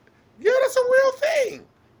 Yeah, that's a real thing.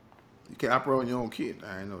 You can operate on your own kid.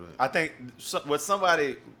 I ain't know that. I think what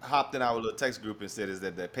somebody hopped in our little text group and said is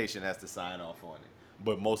that the patient has to sign off on it.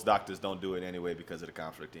 But most doctors don't do it anyway because of the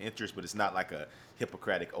conflict of interest. But it's not like a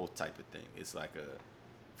Hippocratic oath type of thing. It's like a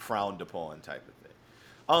frowned upon type of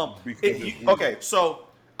thing. Because it's Okay, so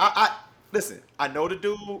I listen. I know the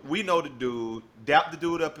dude. We know the dude. Dap the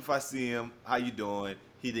dude up if I see him. How you doing?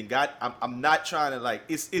 He didn't got. I'm not trying to like.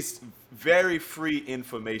 It's very free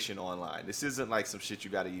information online. This isn't like some shit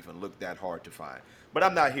you got to even look that hard to find. But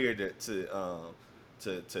I'm not here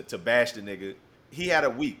to bash the nigga. He had a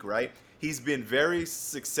week, right? He's been very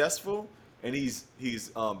successful, and he's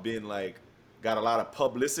been like got a lot of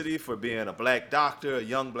publicity for being a black doctor, a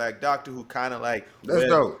young black doctor who kind of like That's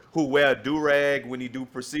dope. who wear a do-rag when he do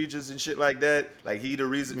procedures and shit like that. Like he the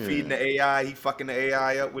reason feeding Yeah. the AI, he fucking the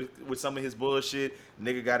AI up with some of his bullshit.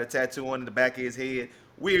 Nigga got a tattoo on the back of his head.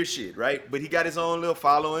 Weird shit, right? But he got his own little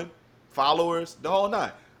followers, the whole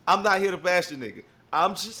nine. I'm not here to bash the nigga.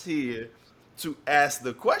 I'm just here to ask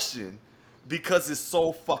the question because it's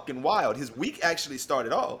so fucking wild. His week actually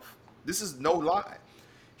started off. This is no lie.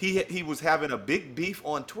 He was having a big beef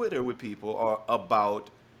on Twitter with people about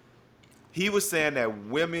he was saying that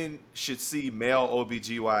women should see male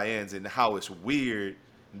OBGYNs and how it's weird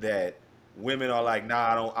that women are like,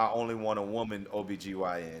 nah, I only want a woman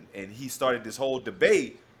OBGYN. And he started this whole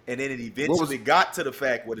debate and then it What was eventually got to the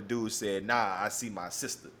fact where the dude said, nah, I see my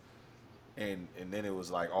sister. and then it was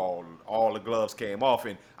like all the gloves came off,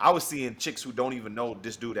 and I was seeing chicks who don't even know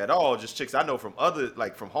this dude at all, just chicks I know from other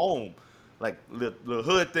like from home, like little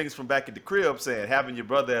hood things from back at the crib, saying having your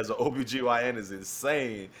brother as an OBGYN is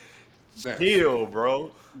insane. Chill,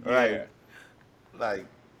 bro. Yeah. Like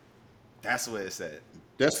that's where it's at.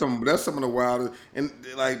 That's some of the wildest. And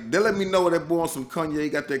like they let me know that boy on some Kanye. He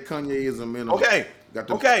got that Kanyeism in him. Okay. Got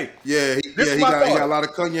the, Okay. Yeah, This is he my got thought. a lot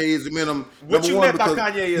of Kanyeism in him. What Number you one, meant by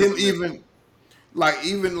because Kanyeism? him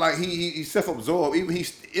even like he's self-absorbed. Even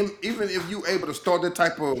if you able to start that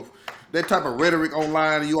type of rhetoric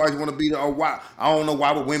online, and you always want to be the why I don't know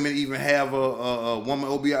why would women even have a woman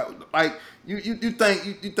OBI, like you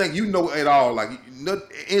think you know it all, like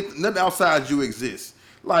nothing outside you exists.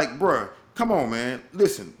 Like, bruh, come on, man.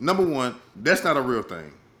 Listen, number one, that's not a real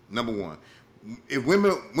thing. Number one, if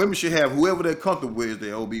women should have whoever they're comfortable with is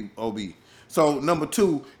their OB. So number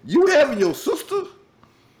two, you having your sister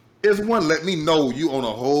is one. Let me know you on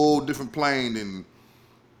a whole different plane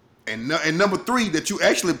and number three, that you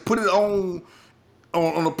actually put it on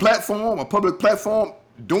a platform, a public platform,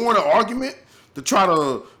 during an argument to try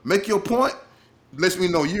to make your point, lets me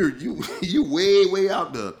know you way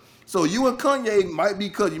out there. So you and Kanye might be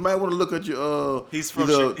cut. You might want to look at your He's from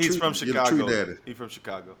Chicago. tree daddy. He's from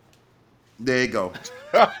Chicago. There you go.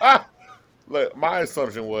 Look, my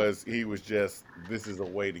assumption was he was just, this is a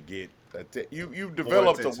way to get you've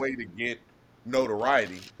developed a way to get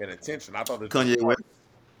notoriety and attention. I thought this was Kanye smart. West.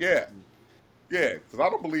 Yeah. Yeah, because I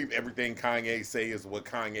don't believe everything Kanye say is what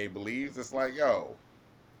Kanye believes. It's like, yo,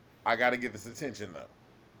 I got to get this attention though.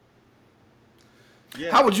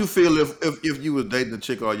 Yeah. How would you feel if you was dating a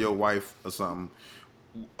chick or your wife or something,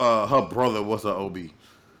 her brother was her OB?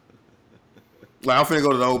 Like, I'm finna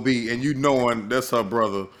go to the OB and you knowing that's her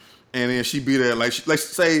brother, and then she be there, like, let's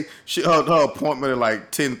say her appointment at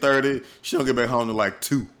like 10:30, she don't get back home to like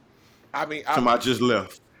 2. I mean, I just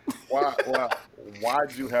left.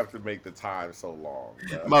 Why'd you have to make the time so long?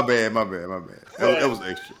 Bro? My bad. That was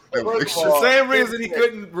extra. The same reason he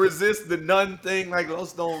couldn't resist the nun thing. Like,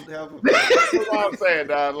 let's don't have. That's what I'm saying,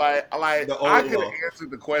 dog. Like I could have law. answered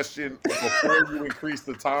the question before you increased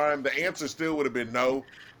the time. The answer still would have been no.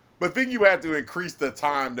 But then you had to increase the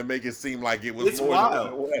time to make it seem like it was It's more wild.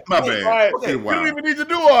 than what it was. My bad. Right. Okay, You wild. don't even need to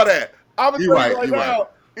do all that. I'm You telling right, you right you now, right.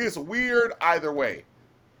 it's weird either way.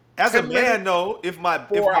 As a 10 man, minutes, though, if my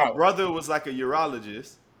 4 hours. brother was like a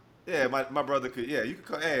urologist, yeah, my brother could. Yeah, you could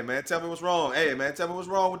come. Hey, man, tell me what's wrong. Hey, man, tell me what's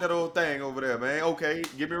wrong with that old thing over there, man. Okay,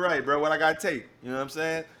 get me right, bro. What I gotta take? You know what I'm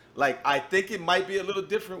saying? Like, I think it might be a little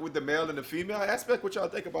different with the male and the female aspect. What y'all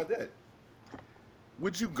think about that?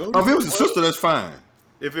 Would you go? If it was a sister, that's fine.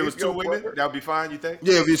 If it was two women, that would be fine. You think?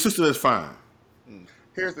 Yeah, if your sister, that's fine.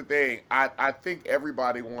 Here's the thing. I think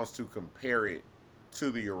everybody wants to compare it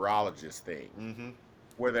to the urologist thing,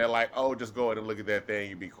 where they're like, "Oh, just go ahead and look at that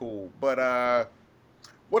thing, you'd be cool." But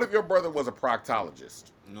what if your brother was a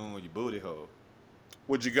proctologist? No, you booty hole.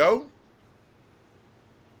 Would you go?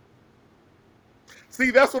 See,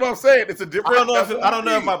 that's what I'm saying. It's a different. I don't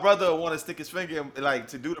know if my brother would want to stick his finger in, like,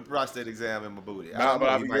 to do the prostate exam in my booty. Nah, but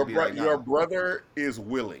I He mean, might be like, nah. your brother is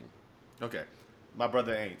willing. Okay, my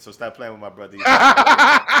brother ain't. So stop playing with my brother.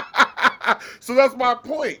 So that's my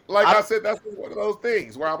point. Like I said, that's one of those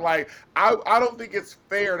things where I'm like, I don't think it's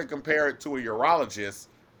fair to compare it to a urologist.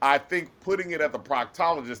 I think putting it at the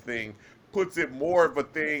proctologist thing puts it more of a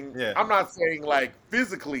thing. Yeah. I'm not saying like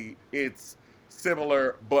physically it's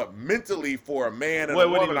similar, but mentally for a man and Well, a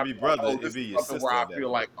it wouldn't woman, even be I'm like, brother, oh, this it'd be is your something sister where I at that feel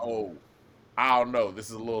point. like, oh, I don't know, this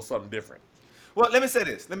is a little something different. Well, let me say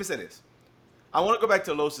this. I want to go back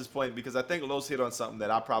to Los's point because I think Los hit on something that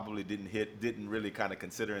I probably didn't really kind of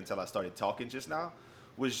consider until I started talking just now,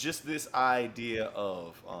 was just this idea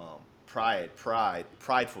of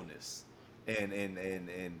pridefulness,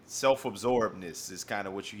 and self-absorbedness is kind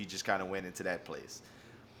of what he just kind of went into that place.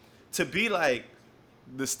 To be like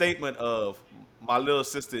the statement of my little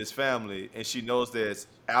sister is family, and she knows there's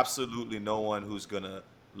absolutely no one who's gonna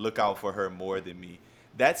look out for her more than me.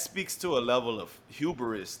 That speaks to a level of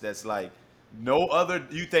hubris that's like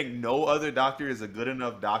you think no other doctor is a good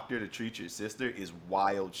enough doctor to treat your sister is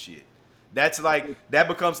wild shit. That's like, that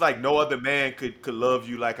becomes like no other man could love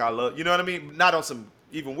you like I love, you know what I mean? Not on some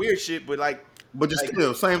even weird shit, but like, But just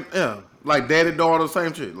still, same, yeah. Like daddy, daughter,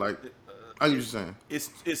 same shit. Like, I get what you're saying. it's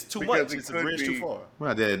too Because much. it It's a could bridge too be- far. Well,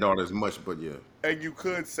 not daddy, daughter as much, but yeah. And you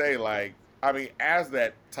could say, like, I mean, as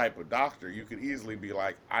that type of doctor, you could easily be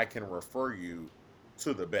like, I can refer you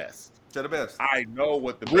to the best. To the best. I know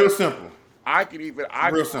what the Real best. simple. I can Real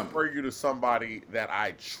refer simple. you to somebody that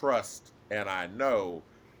I trust and I know,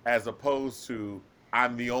 as opposed to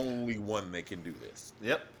I'm the only one that can do this.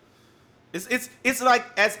 Yep. It's like,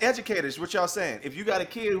 as educators, what y'all saying? If you got a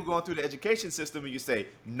kid who going through the education system and you say,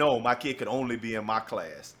 no, my kid could only be in my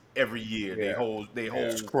class every year, Yeah. they Yeah.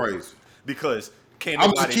 It's hold crazy. because can't I'm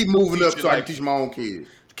just nobody keep moving teach up you so I can like teach my own kids.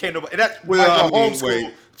 can't nobody. That Well, like I a mean, homeschool.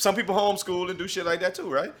 wait. Some people homeschool and do shit like that too,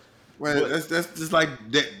 right? Well, But that's just like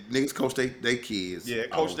that. Niggas coach they kids yeah,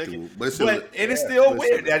 coach all they can. through, but it's still, But and it's Yeah. still but it's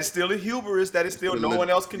still, weird. That is still a hubris. That is it's still still no one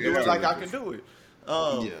else can do it like I can different. do it. Yeah,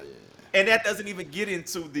 Um, yeah. and that doesn't even get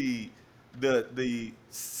into the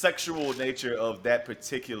sexual nature of that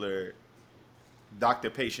particular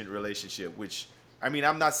doctor-patient relationship. Which, I mean,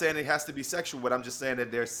 I'm not saying it has to be sexual, but I'm just saying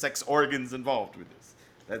that there's sex organs involved with this.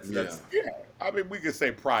 Yeah. That's Yeah, I mean, we could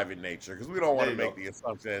say private nature because we don't want there to you make go. the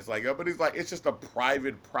assumption it's like, but it's like it's just a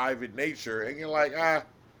private nature, and you're like,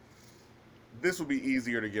 this would be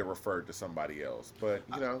easier to get referred to somebody else. But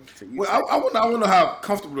to each Well, their I wonder how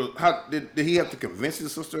comfortable. How did he have to convince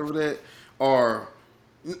his sister of that, or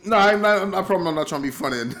no? I'm probably not trying to be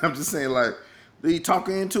funny. I'm just saying, like, did he talk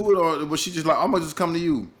her into it, or was she just like, I'm gonna just come to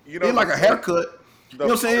you? You Did know, like a haircut? You know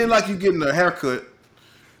what I'm saying? Like you getting a haircut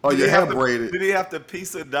or Did he your hair have to? braided. Did he have to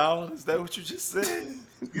piece it down? Is that what you just said?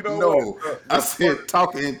 you know what No, I said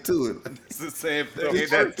talk into it. It's the same thing. the Ain't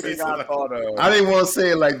that first thing piece I of thought of. I didn't want to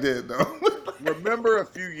say it like that though. Remember a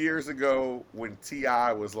few years ago when Ti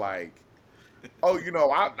was like, "Oh,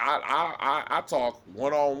 I talk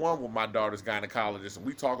one on one with my daughter's gynecologist, and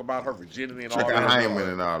we talk about her virginity and Check all out that." Hyman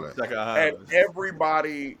and all that. like a And Highland.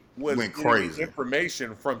 everybody was Went getting crazy.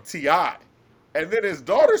 information from Ti, and then his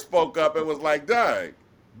daughter spoke up and was like, "Doug,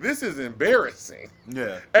 this is embarrassing."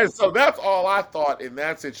 Yeah. And so that's all I thought in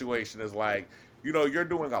that situation is like, you're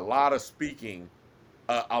doing a lot of speaking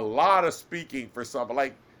for something.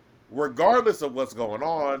 Like, regardless of what's going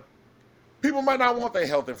on, people might not want their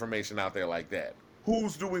health information out there like that.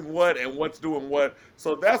 Who's doing what and what's doing what.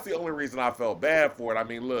 So that's the only reason I felt bad for it. I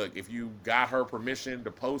mean, look, if you got her permission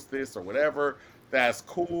to post this or whatever, that's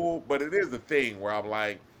cool. But it is a thing where I'm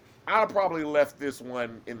like, I'd probably left this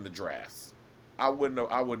one in the drafts. I wouldn't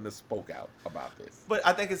have spoke out about this. But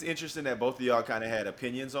I think it's interesting that both of y'all kind of had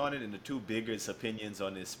opinions on it, and the two biggest opinions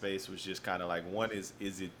on this space was just kind of like, one is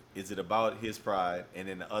it about his pride, and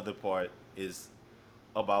then the other part is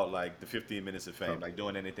about like the 15 minutes of fame, like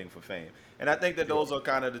doing anything for fame. And I think that those are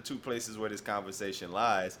kind of the two places where this conversation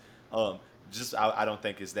lies. Just I don't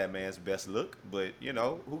think it's that man's best look, but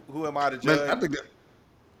who am I to Man, judge? I think that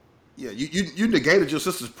you negated your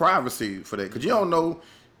sister's privacy for that because you don't know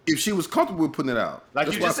if she was comfortable with putting it out. Like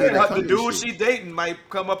That's you why just I said said, that the company dude shit. she dating might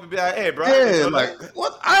come up and be like, "Hey, bro, I didn't Yeah, know like that."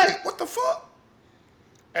 what? What the fuck?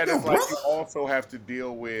 And Yo, it's like brother. you also have to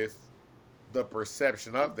deal with the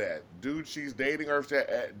perception of that dude she's dating, or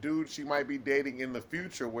dude she might be dating in the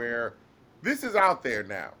future, where this is out there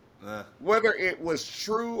now. Uh, Whether it was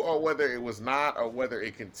true or whether it was not, or whether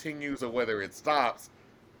it continues or whether it stops,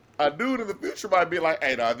 a dude in the future might be like,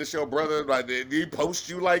 "Hey, nah, this your brother? Like, did he post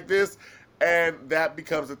you like this?" And that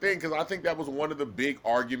becomes a thing because I think that was one of the big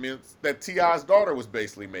arguments that Ti's daughter was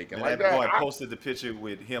basically making. and Like that that, boy posted the picture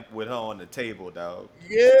with her on the table, dog.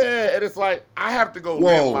 yeah. And it's like I have to go live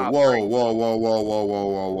Whoa, my whoa, life. whoa, whoa, whoa, whoa, whoa,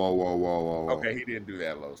 whoa, whoa, whoa, whoa, whoa, Okay, he didn't do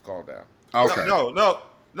that, Lowe's. Calm down. whoa. No, Okay. no, no,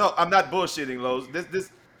 no. I'm not bullshitting, Lowe's.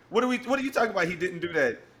 This. What are you talking about? He didn't do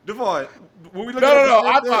that, Devaughn. Were we looking No, at no, the no. same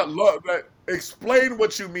I thing? thought. Look, explain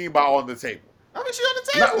what you mean by on the table. I mean, she on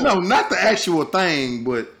the Not, table. no, not the actual thing,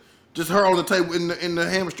 but just her on the table in the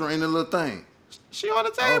hamstring in the little thing. She on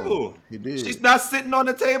the Oh, table. he did. She's not sitting on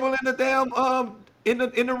the table in the damn in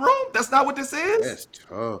the room. That's not what this is. That's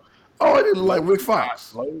tough. Oh, it didn't look like Rick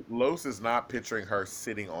Fox. Los is not picturing her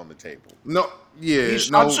sitting on the table. No, yeah, I'm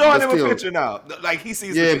no, showing but him a still, picture now. Like he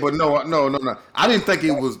sees the yeah, picture. but no. I didn't think it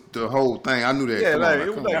was the whole thing. I knew that. Yeah, Come like on, it now,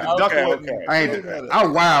 was come like on. the duck Okay, wasn't. okay. I ain't.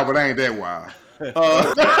 I'm wild, but I ain't that wild.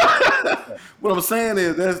 What I'm saying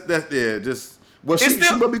is that's yeah. Just well, It's she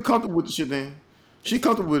still- must be comfortable with the shit then. She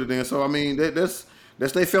comfortable with it then. So I mean, that's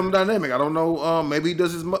their family dynamic. I don't know. Maybe he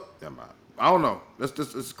does his. I don't know.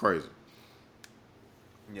 That's crazy.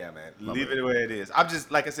 Yeah, man. My Leave bad. it the way it is. I'm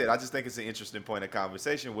just like I said. I just think it's an interesting point of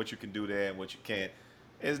conversation. What you can do there and what you can't.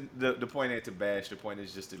 Is the point ain't to bash. The point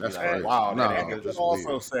is just to be That's like, crazy. wow, No, that And nigga you just can weird.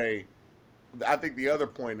 also say, I think the other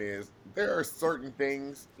point is there are certain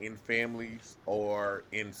things in families or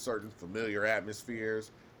in certain familiar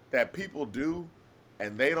atmospheres that people do,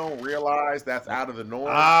 and they don't realize that's out of the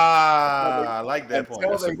norm I like that point.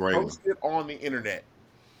 until That's a they great one. post it on the internet,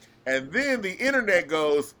 and then the internet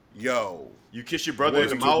goes, "Yo, You kiss your brother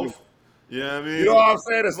what in the did you do?" mouth. You know what I mean? You know what I'm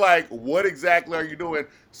saying? It's like, what exactly are you doing?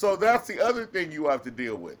 So that's the other thing you have to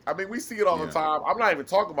deal with. I mean, we see it all the Yeah. time. I'm not even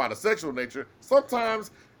talking about a sexual nature.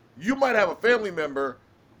 Sometimes you might have a family member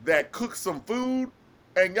that cooks some food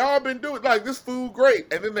and y'all been doing like this food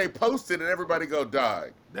great, and then they post it and everybody go, "Die.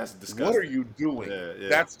 That's disgusting. What are you doing? Yeah.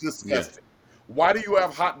 That's disgusting. Why do you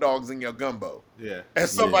have hot dogs in your gumbo?" Yeah. And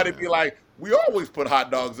somebody be like, "We always put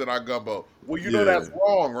hot dogs in our gumbo." Well, you know that's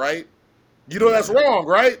wrong, right? You know that's wrong,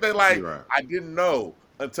 right? They're like, Right. I didn't know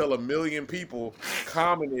until 1 million people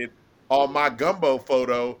commented on my gumbo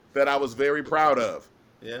photo that I was very proud of.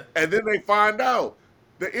 Yeah. And then they find out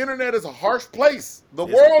the internet is a harsh place. The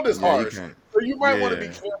world is Yeah, you harsh. can't. So you might want to be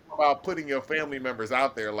careful about putting your family members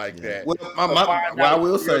out there like that. Well, Find I out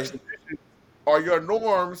will if your say, traditions or your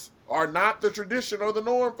norms are not the tradition or the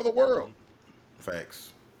norm for the world.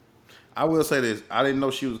 facts. I will say this. I didn't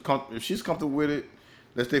know she was if she's comfortable with it.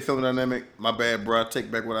 Let's stay family dynamic. My bad, bro. I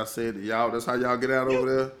take back what I said. Y'all, that's how y'all get out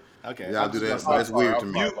over there. Okay. Y'all do that. That's weird to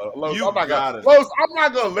me. Los, You I'm not gotta. gonna, Los, I'm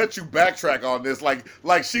not gonna let you backtrack on this like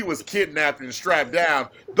she was kidnapped and strapped down.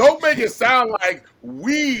 Don't make it sound like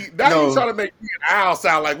we. Now you trying to make me and Al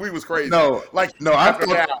sound like we was crazy. Like No. I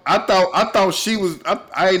thought she was.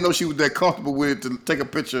 I didn't know she was that comfortable with it to take a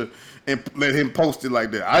picture and let him post it like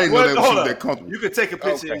that. I didn't know that she was that comfortable. You could take a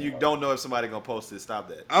picture and you don't know if somebody gonna post it. Stop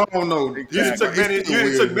that. I don't know. You took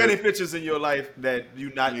many pictures in your life that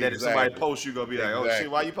that if somebody posts, you gonna be like, oh shit,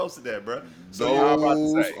 why you posted that, bro? So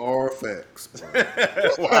those are facts.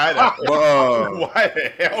 Why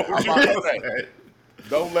the hell would you do that?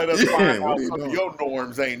 Don't let us find out some of your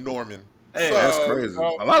norms ain't Norman. Hey, that's crazy.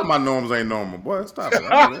 A lot of my norms ain't normal. Boy, stop it.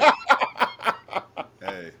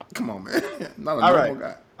 Hey, come on, man. Not a normal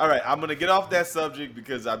guy. All right, I'm gonna get off that subject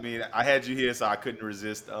because I had you here, so I couldn't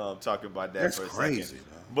resist talking about that for a second.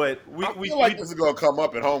 But I feel like this is gonna come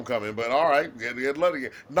up at homecoming. But all right, get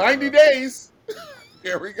 90 days.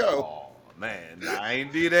 Here we go. Oh man,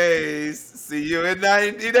 90 days. See you in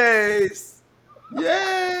 90 days.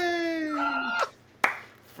 Yay!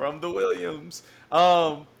 From the Williams. We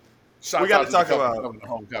got to talk about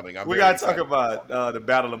homecoming. We got to talk about the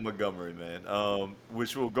Battle of Montgomery, man,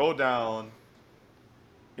 which will go down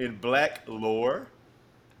in black lore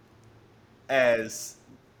as,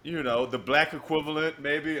 you know, the black equivalent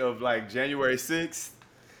maybe of like January 6th.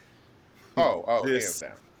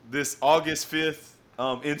 This August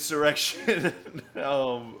 5th insurrection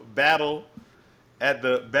battle at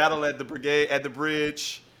the brigade, at the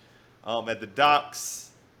bridge, at the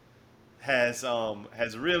docks has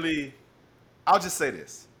really, I'll just say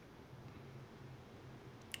this.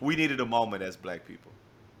 We needed a moment as black people.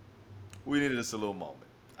 We needed us a little moment.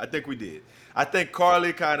 I think we did. I think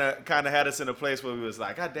Carly kind of had us in a place where we was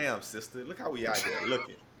like, God damn, sister, look how we out here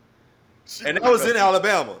looking. And that was in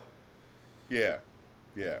Alabama. Yeah.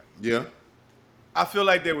 I feel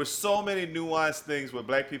like there were so many nuanced things where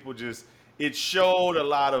black people it showed a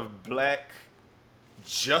lot of black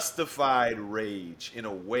justified rage in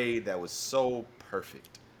a way that was so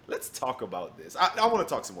perfect. Let's talk about this. I want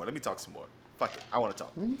to talk some more. Let me talk some more. Fuck it. I want to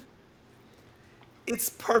talk. Mm-hmm.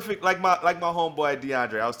 It's perfect. Like my homeboy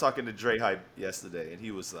DeAndre. I was talking to Dre Hype yesterday, and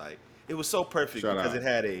he was like, it was so perfect because it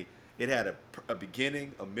had a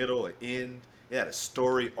beginning, a middle, an end. It had a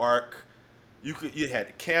story arc. It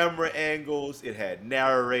had camera angles. It had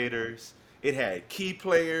narrators. It had key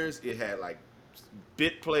players. It had like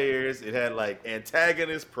bit players. It had like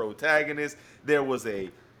antagonists, protagonists. There was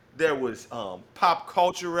pop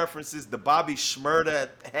culture references. The Bobby Shmurda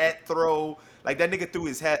hat throw. Like that nigga threw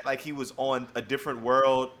his hat like he was on a different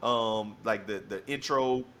world. Like the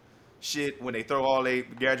intro shit when they throw all their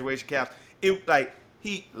graduation caps. It like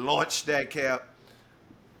he launched that cap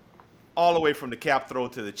all the way from the cap throw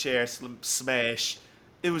to the chair smash.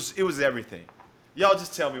 It was everything. Y'all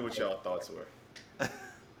just tell me what y'all thoughts were.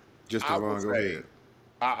 Just Devaughn, go ahead.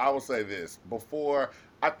 I will say this before.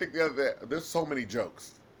 I think there's so many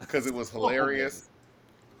jokes because it was hilarious.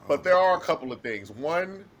 But there are a couple of things.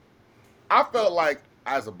 One, I felt like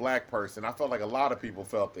as a black person, I felt like a lot of people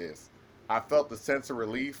felt this. I felt the sense of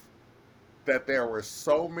relief that there were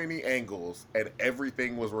so many angles and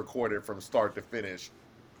everything was recorded from start to finish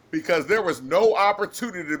because there was no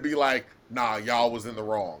opportunity to be like, nah, y'all was in the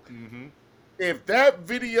wrong. Mm-hmm. If that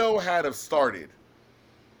video had have started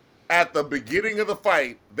at the beginning of the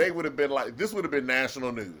fight, they would have been like, this would have been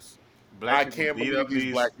national news. I can't believe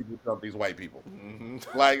these black people jumped these white people.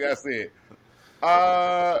 Mm-hmm. Like, that's it.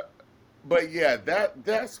 But yeah,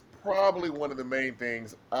 that's probably one of the main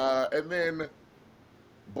things. And then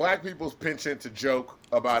black people's penchant to joke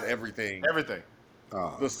about everything. Everything.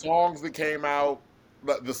 The songs that came out,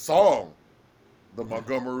 the song, the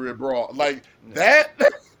Montgomery Brawl, like that.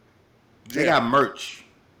 They got merch.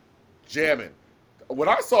 Jamming. When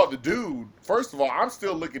I saw the dude, first of all, I'm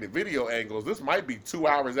still looking at video angles. This might be 2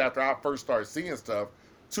 hours after I first started seeing stuff.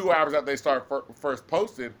 2 hours after they start first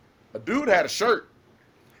posting, a dude had a shirt.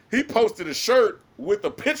 He posted a shirt with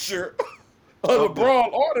a picture of the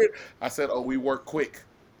brawl on it. I said, "Oh, we work quick.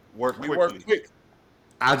 Work We quickly. work quick."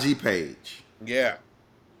 IG page. Yeah,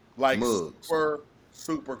 like Mugs.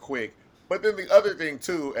 super quick. But then the other thing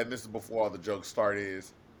too, and this is before all the jokes start,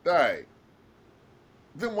 is, dang,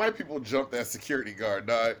 then white people jumped that security guard,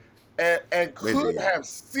 dog, and could have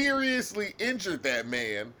seriously injured that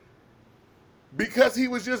man because he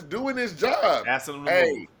was just doing his job. Asking him to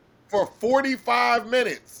Hey, move. for 45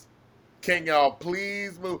 minutes, can y'all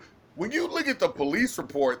please move? When you look at the police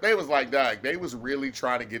report, they was like, dog, they was really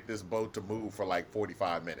trying to get this boat to move for like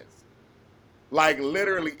 45 minutes. Like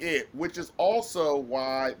literally it, which is also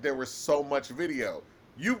why there was so much video.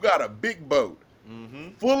 You've got a big boat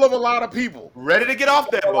full of a lot of people. Ready to get off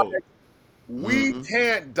that boat. We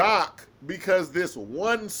can't dock because this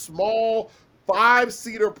one small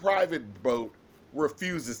 5-seater private boat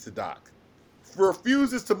refuses to dock,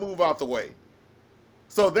 refuses to move out the way.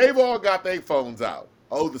 So they've all got their phones out.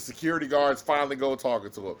 Oh, the security guards finally go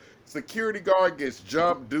talking to him. Security guard gets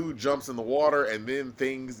jumped, dude jumps in the water, and then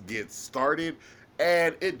things get started.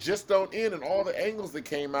 And it just don't end, and all the angles that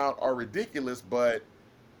came out are ridiculous, but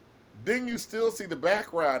then you still see the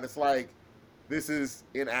background. It's like, this is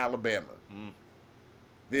in Alabama.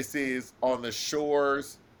 This is on the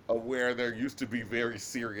shores of where there used to be very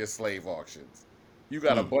serious slave auctions. You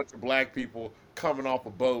got a bunch of black people coming off a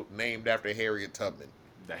boat named after Harriet Tubman.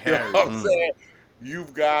 The You know Harry. what I'm saying?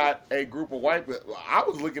 You've got a group of white people. I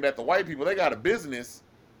was looking at the white people. They got a business.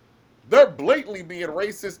 They're blatantly being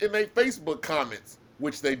racist in their Facebook comments,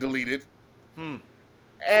 which they deleted.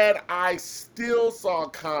 And I still saw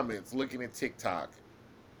comments looking at TikTok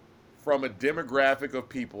from a demographic of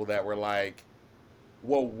people that were like,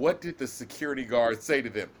 well, what did the security guard say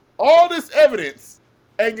to them? All this evidence,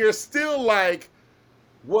 and you're still like,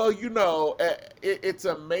 well, you know, it's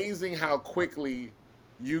amazing how quickly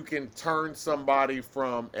you can turn somebody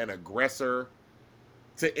from an aggressor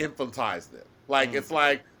to infantize them. Like, it's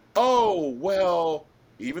like, oh, well,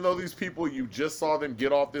 even though these people, you just saw them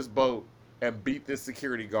get off this boat and beat this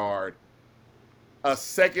security guard, a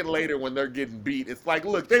second later when they're getting beat, it's like,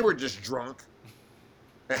 look, they were just drunk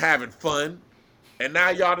and having fun, and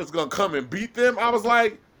now y'all just gonna come and beat them? I was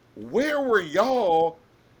like, where were y'all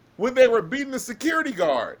when they were beating the security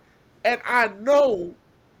guard? And I know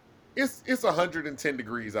it's 110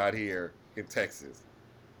 degrees out here in Texas.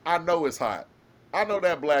 I know it's hot. I know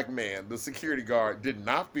that black man, the security guard, did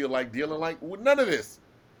not feel like dealing like with none of this.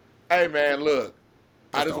 Hey man, look,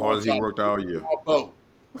 I just want he worked all year. Y'all boat.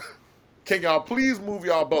 Can y'all please move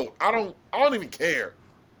y'all boat? I don't even care.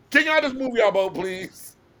 Can y'all just move y'all boat,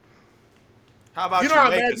 please? How about You know how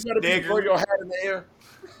make mad this you gotta be to throw nigger your hat in the air?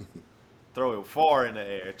 throw it far in the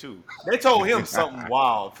air too? They told him something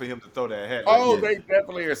wild for him to throw that hat. Oh, they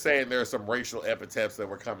definitely are saying there's some racial epithets that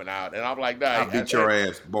were coming out, and I'm like, nah, I'll beat your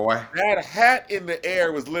ass, boy. That hat in the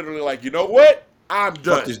air was literally like, you know what? I'm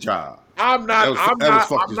done. Fuck this job. I'm not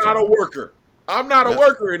a worker. I'm not a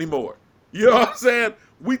worker anymore. You know what I'm saying?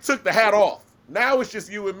 We took the hat off. Now it's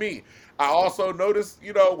just you and me. I also noticed,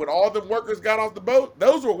 you know, when all them workers got off the boat,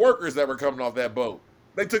 those were workers that were coming off that boat.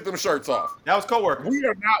 They took them shirts off. That was coworkers. We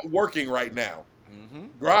are not working right now.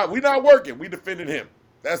 Right? We not working. We defended him.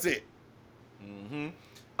 That's it.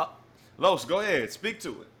 Los, go ahead. Speak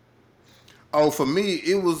to it. Oh, for me,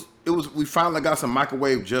 it was. We finally got some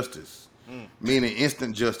microwave justice, meaning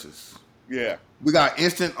instant justice. Yeah. We got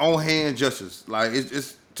instant on hand justice. Like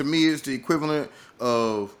it's to me, it's the equivalent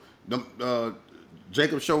of the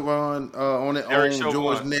Jacob Chauvin on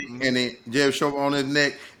George's neck, and then Jacob Chauvin on his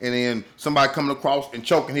neck, and then somebody coming across and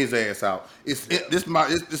choking his ass out. This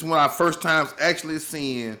is one of our first times actually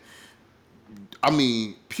seeing. I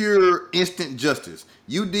mean, pure instant justice.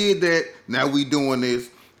 You did that. Now we doing this.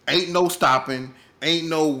 Ain't no stopping. Ain't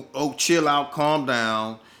no chill out, calm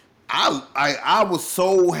down. I was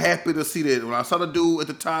so happy to see that when I saw the dude at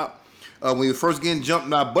the top when he was first getting jumped.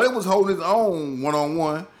 Now, Buddy was holding his own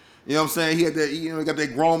 1-on-1. You know what I'm saying? He had that. He got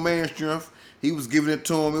that grown man strength. He was giving it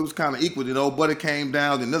to him. It was kind of equal. You know, Buddy came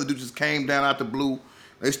down. Another dude just came down out the blue.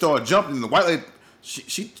 They started jumping. The white lady,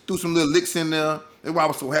 she threw some little licks in there. That's why I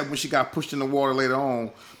was so happy when she got pushed in the water later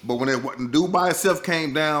on. But when the dude by himself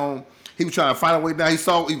came down, he was trying to find a way down.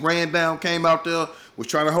 He ran down, came out there, was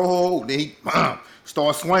trying to hold. Then he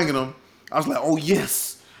started swinging them. I was like, oh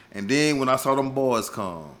yes. And then when I saw them boys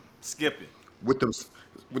come, skipping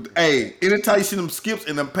hey, anytime you see them skips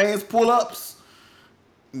and them pants pull ups,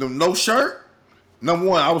 no shirt. Number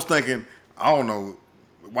one, I was thinking, I don't know,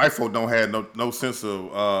 white folk don't have no sense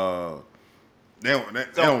of they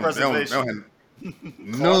don't have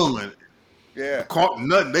none. Yeah.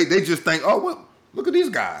 Nothing. They just think, oh well, look at these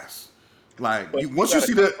guys. Like But once you gotta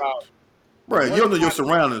see think that, about bro, you what don't know your about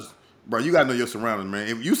surroundings, bro. You gotta know your surroundings, man.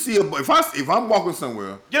 If you see if I'm walking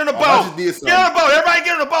somewhere, Get on the or if I boat. just did Get on something, the boat. Everybody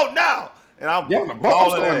get on the boat now. And I'm get on the boat. I'm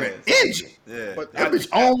hauling starting ass. the engine. Yeah. But That bitch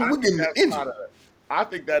on. We getting the engine. I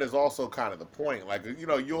think that is also kind of the point. Like,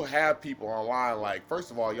 you'll have people online like, first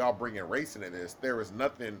of all, y'all bringing race into this. There is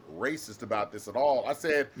nothing racist about this at all. I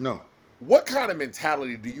said, No. what kind of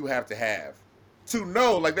mentality do you have to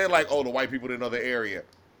know? Like, they're like, oh, the white people didn't know the area.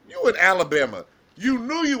 You in Alabama, you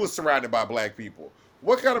knew you was surrounded by black people.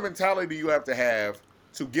 What kind of mentality do you have to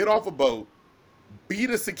get off a boat, beat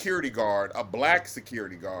a security guard, a black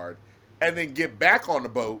security guard, and then get back on the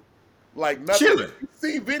boat like nothing? Chilling. You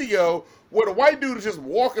see video where the white dude is just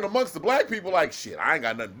walking amongst the black people like, shit, I ain't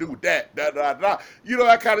got nothing to do with that. Da, da, da.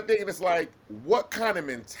 That kind of thing. And it's like, what kind of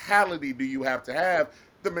mentality do you have to have?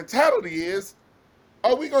 The mentality is,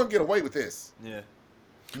 oh, we going to get away with this. Yeah.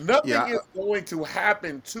 Nothing is going to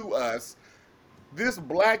happen to us. This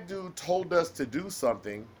black dude told us to do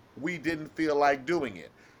something. We didn't feel like doing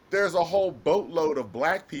it. There's a whole boatload of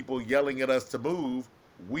black people yelling at us to move.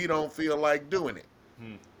 We don't feel like doing it.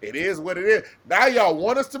 It is what it is. Now y'all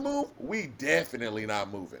want us to move? We definitely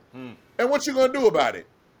not moving. And what you gonna do about it?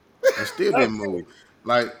 They still didn't move.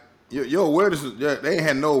 Like your awareness, they ain't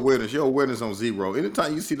had no awareness. Your awareness on zero.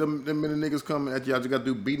 Anytime you see them many niggas coming at you, all you gotta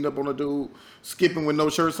do beating up on a dude, skipping with no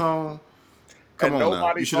shirts on. Come on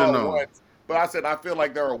now, you should have known. Once. But I said I feel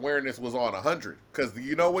like their awareness was on 100. Because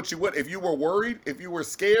you know what you would if you were worried, if you were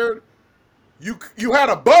scared, you had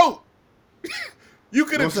a boat. You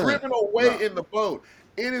could have driven away in the boat.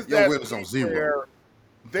 It is your awareness on zero.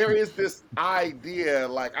 There is this idea,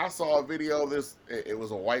 like I saw a video of this, it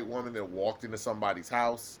was a white woman that walked into somebody's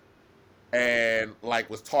house and like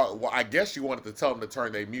was talking, well, I guess she wanted to tell them to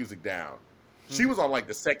turn their music down. She was on like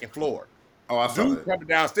the second floor. Oh, I saw that. Coming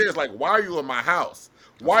downstairs like, why are you in my house?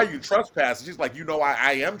 Why are you trespassing? She's like,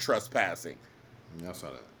 I am trespassing. Yeah, I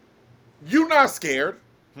saw that. You're not scared.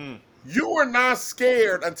 You are not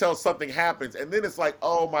scared until something happens. And then it's like,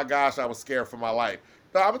 oh my gosh, I was scared for my life.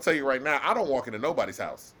 No, I'm going to tell you right now, I don't walk into nobody's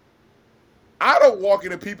house. I don't walk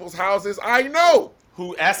into people's houses I know.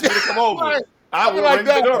 Who asked me to come over? I will like ring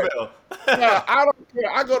the doorbell. Nah, I don't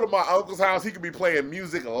care. I go to my uncle's house. He could be playing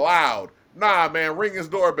music loud. Nah, man, ring his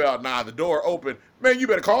doorbell. Nah, the door open. Man, you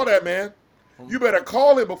better call that man. You better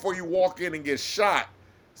call him before you walk in and get shot.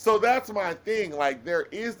 So that's my thing. Like, there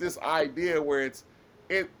is this idea where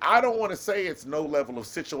I don't want to say it's no level of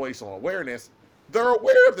situational awareness. They're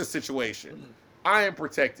aware of the situation. I am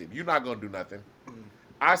protected. You're not going to do nothing.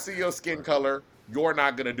 I see your skin color. You're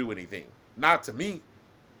not going to do anything. Not to me.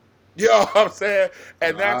 You know what I'm saying?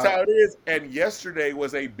 And that's how it is. And yesterday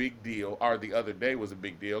was a big deal, or the other day was a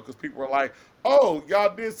big deal, because people were like, oh,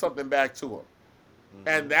 y'all did something back to him.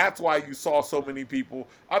 And that's why you saw so many people.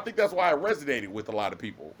 I think that's why it resonated with a lot of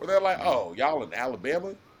people. Where they're like, oh, y'all in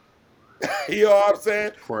Alabama? You know what I'm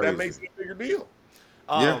saying? Crazy. That makes it a bigger deal.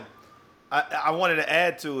 I wanted to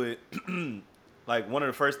add to it, like one of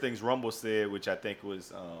the first things Rumble said, which I think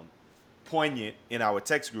was poignant in our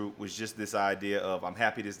text group, was just this idea of, I'm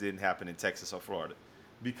happy this didn't happen in Texas or Florida.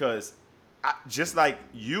 Because just like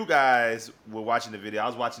you guys were watching the video, I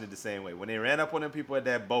was watching it the same way. When they ran up on them people at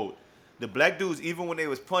that boat, the black dudes, even when they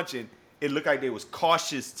was punching, it looked like they was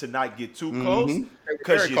cautious to not get too close.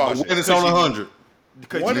 Because it's on 100.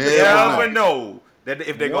 Because you never know that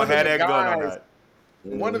if they're going to have that gun or not.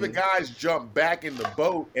 One of the guys jumped back in the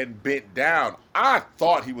boat and bent down. I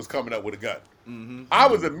thought he was coming up with a gun. I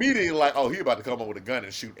was immediately like, oh, he about to come up with a gun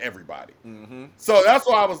and shoot everybody. So that's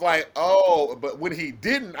why I was like, oh, but when he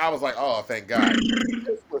didn't, I was like, oh, thank God.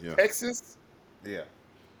 Texas? Yeah.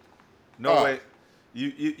 No way.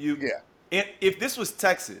 If this was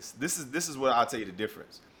Texas, this is what I'll tell you the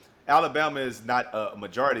difference. Alabama is not a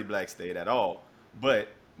majority black state at all, but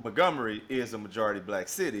Montgomery is a majority black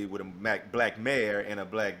city with a black mayor and a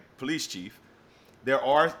black police chief. There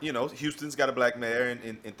are, Houston's got a black mayor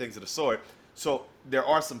and things of the sort. So there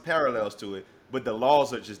are some parallels to it, but the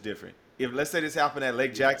laws are just different. If, let's say this happened at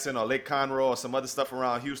Lake Jackson or Lake Conroe or some other stuff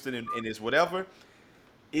around Houston and it's whatever,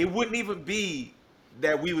 it wouldn't even be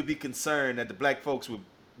that we would be concerned that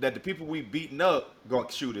that the people we beating up going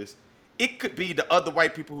to shoot us. It could be the other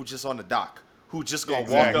white people who just on the dock, who just going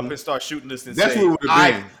to walk up and start shooting us and say,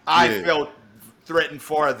 I felt threatened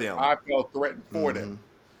for them. I felt threatened for them.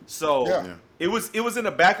 So it was in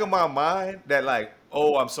the back of my mind that like,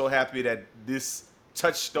 oh, I'm so happy that this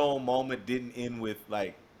touchstone moment didn't end with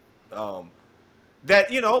like, that,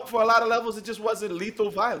 for a lot of levels, it just wasn't lethal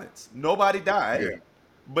violence. Nobody died.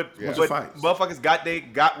 But motherfuckers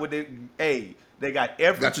got what they got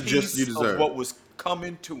every piece of what was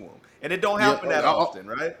coming to them. And it don't happen that often,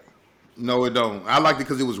 right? No, it don't. I liked it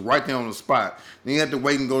because it was right there on the spot. You didn't have to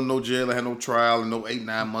wait and go to no jail and have no trial and no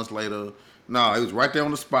 8-9 months later. No, it was right there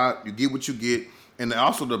on the spot. You get what you get. And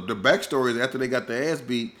also the backstory is after they got their ass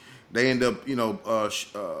beat, they end up,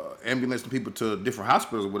 ambulancing people to different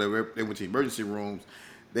hospitals or whatever. They went to emergency rooms.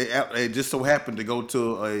 They just so happened to go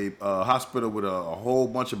to a hospital with a whole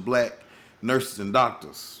bunch of black nurses and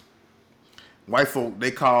doctors. White folk,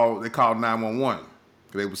 they called 911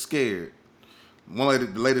 because they were scared.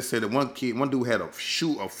 The lady said that one dude had a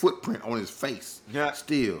footprint on his face. Yeah.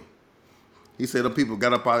 Still. He said the people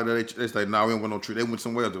got up out of there. They said, "No, we don't want no treat." They went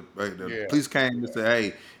somewhere. The police came and said,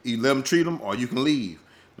 "Hey, you let them treat them or you can leave."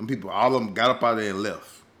 Them people, all of them got up out of there and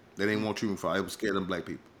left. They didn't want treatment for it. They were scared of them black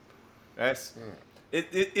people. That's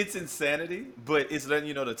it's insanity, but it's letting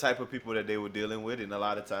you know the type of people that they were dealing with, and a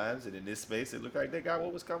lot of times, and in this space, it looked like they got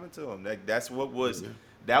what was coming to them.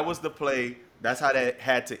 That was the play. That's how that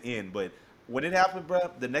had to end. But when it happened,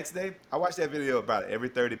 bro, the next day, I watched that video about every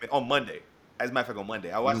 30 minutes on Monday. As a matter of fact, on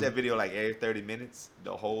Monday, I watched that video like every 30 minutes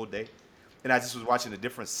the whole day, and I just was watching a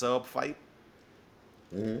different sub fight.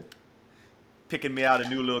 Picking me out a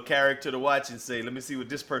new little character to watch and say, let me see what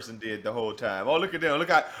this person did the whole time. Oh, look at them.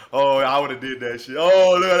 I would have did that shit.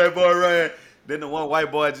 Oh, look at that boy ran. Then the one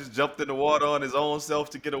white boy just jumped in the water on his own self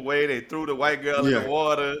to get away. They threw the white girl in the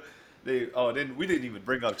water. Then we didn't even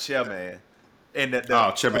bring up Chairman. And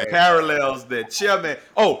the parallels that Chairman.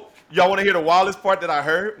 Oh, y'all want to hear the wildest part that I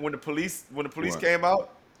heard when the police came out?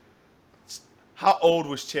 How old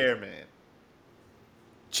was Chairman?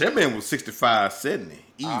 Chairman was 65, 70.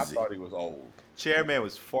 Easy. I thought he was old. Chairman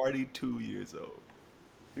was 42 years old.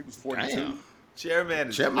 He was 42. Damn. Chairman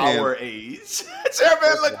is our age.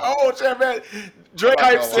 Chairman look old. Chairman. Dre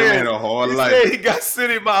Hype said he got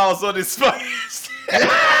city miles on his face.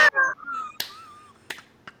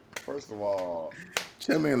 First of all,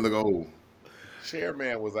 Chairman look old.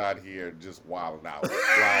 Chairman was out here just wilding out. Like,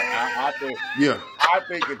 I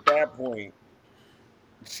think at that point,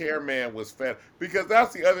 Chairman was fed because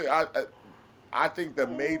that's the other. I think the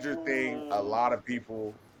major thing a lot of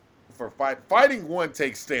people for fighting one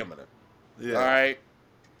takes stamina. Yeah. All right.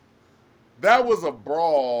 That was a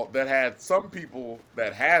brawl that had some people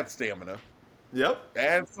that had stamina. Yep.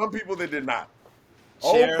 And some people that did not.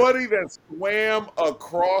 Old buddy that swam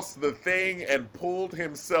across the thing and pulled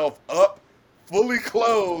himself up, fully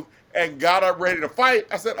clothed, and got up ready to fight.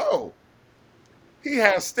 I said, oh, he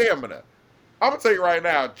has stamina. I'm going to tell you right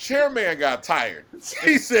now, Chairman got tired.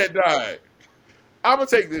 He said, "Nah, I'm going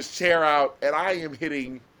to take this chair out, and I am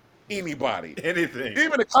hitting anybody." Anything.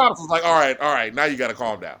 Even the cops was like, all right, now you got to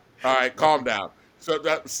calm down. All right, calm down. So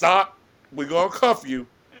stop. We're going to cuff you.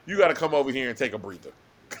 You got to come over here and take a breather.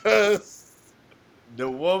 Because the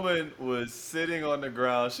woman was sitting on the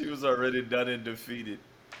ground. She was already done and defeated.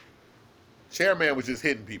 Chairman was just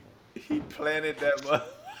hitting people. He planted that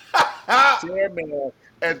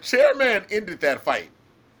Chairman ended that fight.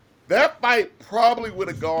 That fight probably would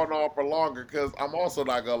have gone on for longer because I'm also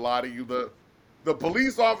not going to lie to you. The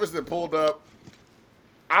police officer that pulled up,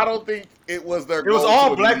 I don't think it was their goal. It was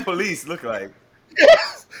all black police, look like.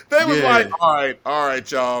 Yes. They was like, all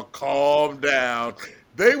right, y'all, calm down.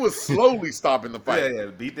 They was slowly stopping the fight. Yeah,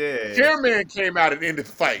 beat their ass. Chairman came out and ended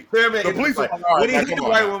the fight. The police were like, when he hit the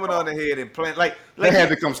white woman on the head and planted, like they had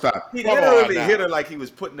to come stop. He literally hit her like he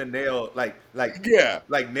was putting a nail, like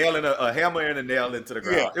nailing a hammer and a nail into the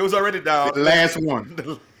ground. Yeah. It was already down. The last one.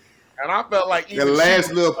 And I felt like the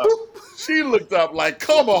last little she looked up like,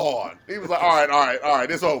 come on. He was like, all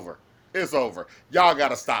right, it's over. It's over. Y'all got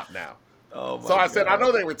to stop now. Oh so I said, I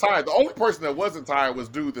know they were tired. The only person that wasn't tired was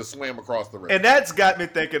dude that swam across the river. And that's got me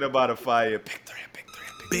thinking about a fire.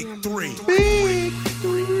 Big three. Yeah.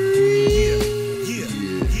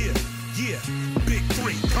 Big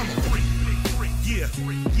three. Come on. Yeah.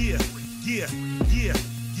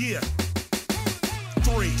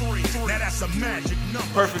 Three. Now that's a magic number.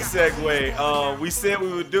 Perfect segue. We said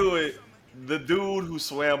we would do it. The dude who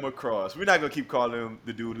swam across. We're not going to keep calling him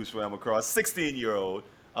the dude who swam across. 16-year-old.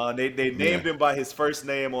 They named him by his first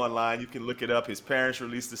name online. You can look it up. His parents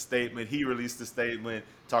released a statement. He released a statement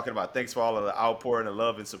talking about thanks for all of the outpouring of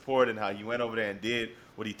love and support and how he went over there and did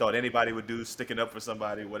what he thought anybody would do, sticking up for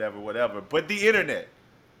somebody, whatever. But the internet,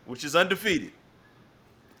 which is undefeated,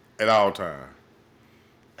 at all times,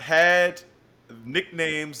 had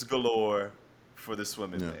nicknames galore for the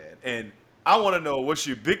swimming man. And I want to know what's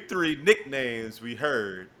your big three nicknames we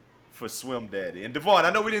heard for Swim Daddy. And Devaughn, I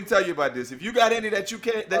know we didn't tell you about this. If you got any that you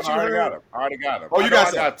heard, I already got him. Oh, you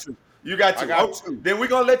got two. You got two. I got two. Then we're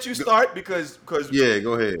gonna let you start because yeah,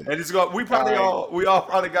 go ahead. And it's going. We all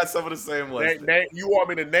probably got some of the same ones. You want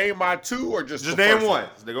me to name my two or just name one?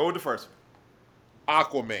 They go with the first one.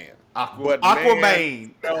 Aquaman. But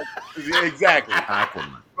Aquaman. exactly.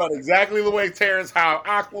 Aquaman. But exactly the way Terrence Howard,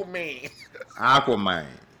 Aquaman. Aquaman.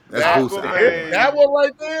 That's That, Boosie. Aquaman. that one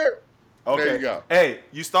right there. There Okay. you go. Hey,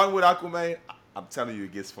 you starting with Aquaman? I'm telling you,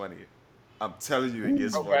 it gets funnier. I'm telling you, it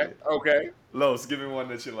gets Okay. funnier. Okay. Los, give me one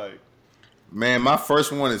that you like. Man, my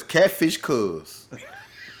first one is Catfish Cuz.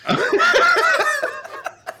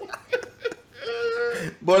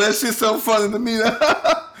 Boy, that shit so funny to me.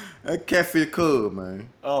 That Catfish Cuz, man.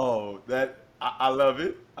 Oh, I love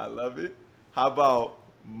it. I love it. How about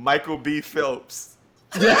Michael B. Phelps?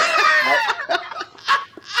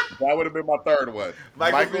 That would have been my third one.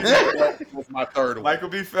 Michael Michael B. B. Phelps was my third one. Michael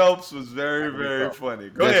B. Phelps was very, Michael B. very Phelps. funny.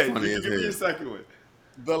 Go That's ahead. funny You as can give me your hell. second one.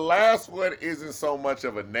 The last one isn't so much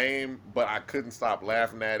of a name, but I couldn't stop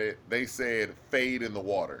laughing at it. They said "fade in the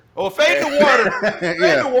water." Oh, Fade the Water. Fade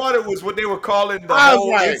Yeah. the Water was what they were calling the I was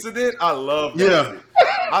whole like- incident. I love that Yeah. shit.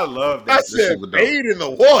 I love I that said shit. was dope. "fade in the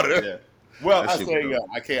water." Yeah. Well, That I shit say, was yo, dope.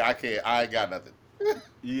 I can't. I ain't got nothing.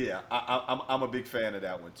 yeah, I'm a big fan of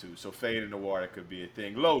that one too. So Fade in the Water could be a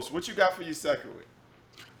thing. Los, what you got for your second one?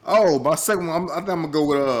 Oh, my second one, I think I'm going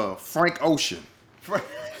to go with Frank Ocean. Frank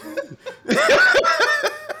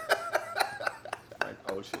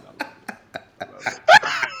Ocean, I love it.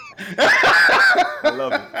 I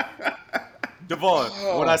love it.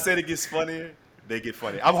 Devaughn, when I said it gets funnier, they get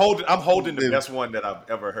funny. I'm holding the best one that I've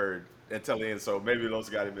ever heard until the end. So maybe Los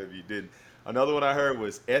got it, maybe he didn't. Another one I heard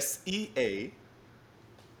was SEA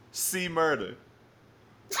C Murder.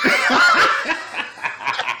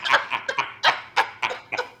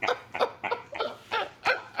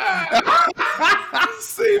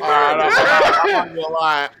 C All right, Murder. I'm not gonna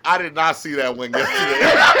lie. I did not see that one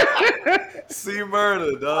yesterday. C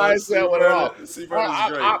Murder, dog. I ain't C that one at all. Murder's great.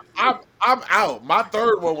 I'm out. My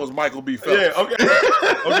third one was Michael B. Phelps. Yeah, okay.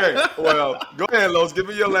 Okay. Well, go ahead, Los. Give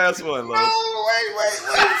me your last one, Los.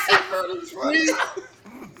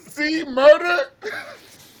 See murder.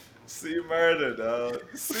 C Murder, dog.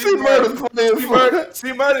 C Murder's funny as fuck.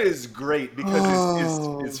 C Murder is great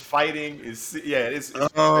because it's fighting. It's fantastic.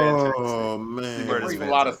 Oh, C man. Murder's Brings a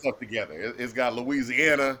lot of fantastic. stuff together. It's got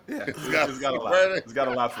Louisiana. Yeah, It's got it's got a lot. murder. It's got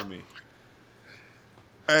a lot for me.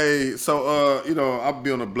 Hey, so I'll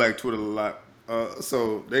be on the Black Twitter a lot.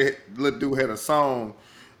 So little dude had a song,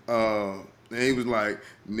 and he was like,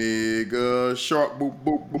 "Nigga shark boop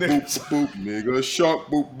boop boop boop boop, boop. Nigga shark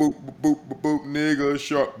boop boop boop boop boop boop, nigga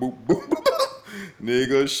shark boop boop boop, boop.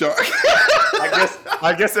 Nigga shark."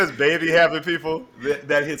 I guess as baby having people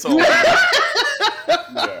that hits home.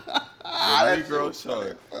 Yeah. Negro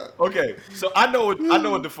shark. Okay, so I know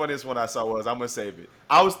what the funniest one I saw was. I'm gonna save it.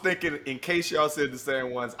 I was thinking, in case y'all said the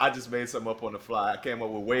same ones, I just made something up on the fly. I came up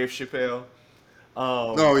with Wave Chappelle.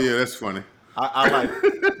 Oh yeah, that's funny. I like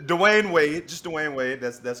Dwayne Wade, just Dwayne Wade.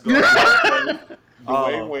 That's good.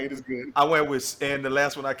 Dwayne Wade is good. I went with, and the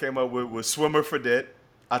last one I came up with was Swimmer for Debt.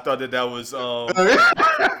 I thought that was.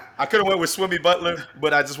 I could have went with Swimmy Butler,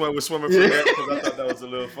 but I just went with Swimmer for Debt because I thought that was a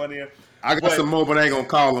little funnier. I got some more, but I ain't gonna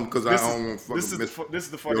call them because I don't want to This is the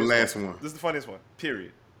funniest. your last one. This is the funniest one.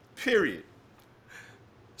 Period.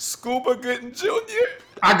 Scuba Gooden Jr.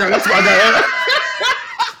 That's what I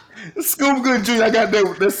got. Scuba Good Jr. I got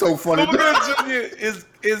that. That's so funny. Scuba Gooden Jr.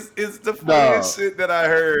 is the funniest shit that I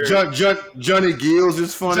heard. Johnny Gills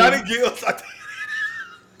is funny. Johnny Gills.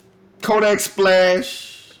 Kodak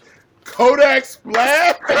Splash. Kodak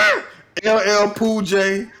Splash. LL Pool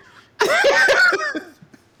J.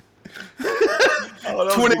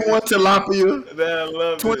 21 Tilapia. Man, I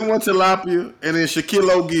love 21 Tilapia. And then Shaquille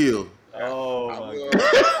O'Neal. Oh I my will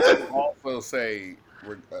god. also say,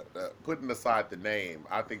 putting aside the name,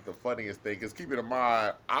 I think the funniest thing is, keep it in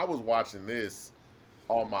mind, I was watching this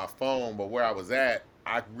on my phone, but where I was at,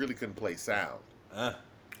 I really couldn't play sound. I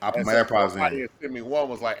put And my so AirPods somebody in. had sent me one,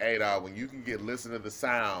 was like, "Hey, dog, when you can listen to the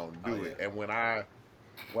sound, do it." Yeah. And when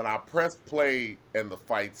I pressed play and the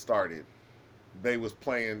fight started, they was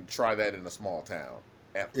playing "Try That in a Small Town,"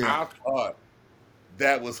 and Yeah. I thought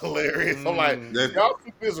that was hilarious. I'm like, that- y'all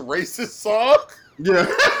took this racist song? Yeah.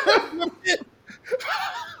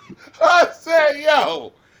 I said,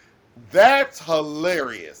 yo, that's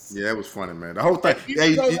hilarious. Yeah, that was funny, man. The whole thing. Even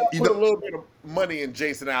Yeah, though you y'all put know, a little bit of money in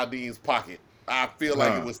Jason Aldean's pocket, I feel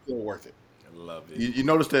like it was still worth it. I love it. you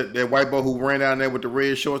noticed that white boy who ran down there with the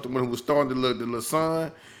red shorts, the one who was starting the little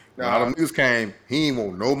son. When all them niggas came, he ain't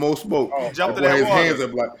want no more smoke. Oh, jumped That in boy that had his water. hands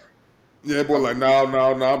up like, yeah, that boy like, no,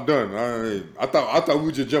 I'm done. I thought we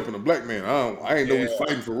were just jumping a black man. I ain't know we was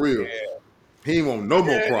fighting for real. Yeah. He ain't want no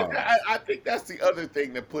more Yeah, problems. I think that's the other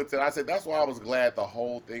thing that puts it. I said that's why I was glad the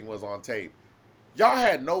whole thing was on tape. Y'all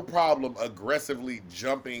had no problem aggressively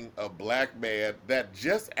jumping a black man that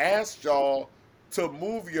just asked y'all to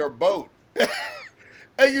move your boat.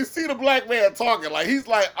 And you see the black man talking like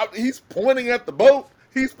he's pointing at the boat.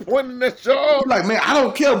 He's pointing at y'all. You're like, man, I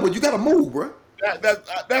don't care, but you gotta move, bro.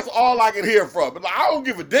 That's all I can hear from. But like, I don't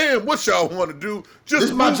give a damn what y'all want to do. Just This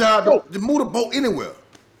is my job the boat. to move the boat anywhere.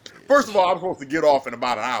 First of all, I'm supposed to get off in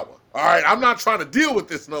about an hour. All right, I'm not trying to deal with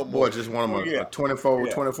this no more. Boy, just want him a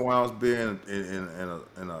 24 ounce beer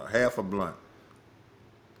and a half a blunt.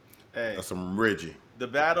 Hey, That's some Reggie. the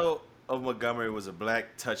Battle of Montgomery was a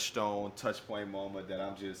black touch point moment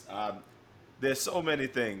that there's so many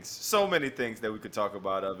things that we could talk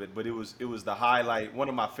about of it, but it was the highlight, one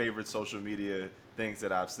of my favorite social media things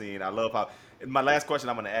that I've seen. I love how, and my last question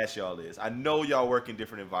I'm going to ask y'all is, I know y'all work in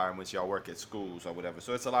different environments, y'all work at schools or whatever,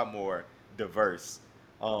 so it's a lot more diverse.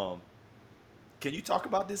 Can you talk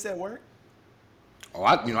about this at work?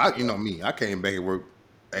 Oh, you know me. I came back at work.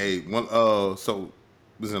 So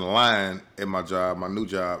was in a line at my job, my new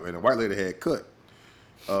job, and the white lady had cut.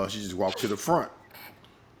 She just walked to the front.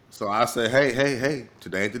 So I said, hey,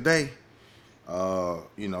 today ain't the day.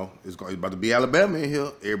 It's about to be Alabama in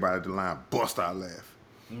here. Everybody at the line bust out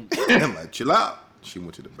laughing. I'm like, chill out. She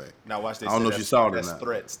went to the back. Now watch this. I don't know if you saw it or not. That's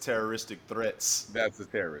threats, terroristic threats. That's a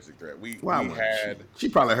terroristic threat. She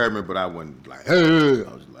probably heard me, but I wasn't like, hey.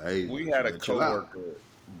 I was like, hey. We had a coworker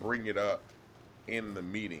bring it up in the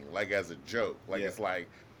meeting, like as a joke. Like It's like,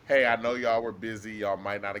 hey, I know y'all were busy. Y'all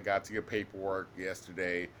might not have got to your paperwork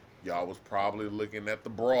yesterday. Y'all was probably looking at the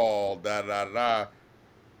brawl, da-da-da-da.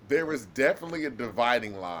 There was definitely a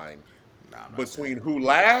dividing line between who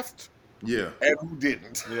laughed and who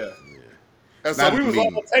didn't. Yeah. And so we was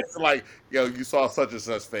all texting like, yo, you saw such and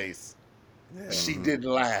such face. Yeah. She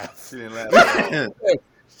didn't laugh. She didn't laugh.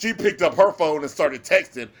 She picked up her phone and started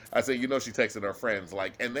texting. I said, she texted her friends,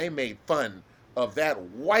 and they made fun of that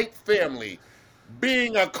white family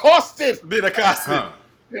being accosted.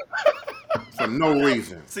 For no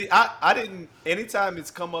reason. See, I didn't, anytime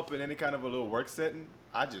it's come up in any kind of a little work setting,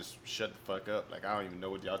 I just shut the fuck up. Like, I don't even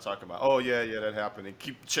know what y'all talking about. Oh, yeah, that happened. And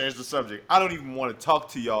change the subject. I don't even want to talk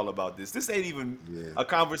to y'all about this. This ain't even a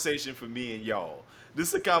conversation for me and y'all. This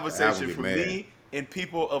is a conversation for me and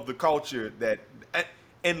people of the culture that,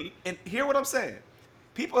 and hear what I'm saying.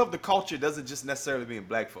 People of the culture doesn't just necessarily mean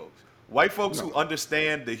black folks. White folks who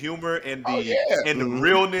understand the humor and the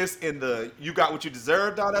realness and the you got what you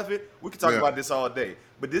deserved out of it, we can talk about this all day.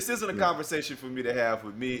 But this isn't a conversation for me to have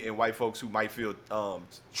with me and white folks who might feel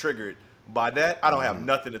triggered by that. I don't have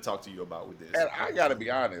nothing to talk to you about with this. And I got to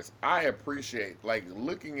be honest, I appreciate,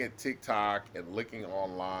 looking at TikTok and looking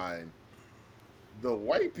online, the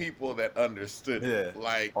white people that understood it.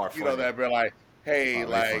 That were like, hey,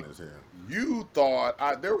 you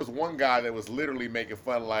thought, there was one guy that was literally making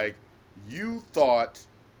fun, you thought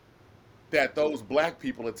that those black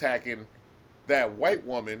people attacking that white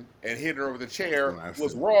woman and hitting her with a chair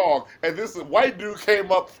was wrong. And this white dude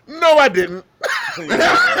came up, no, I didn't.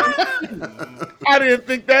 I didn't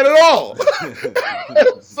think that at all.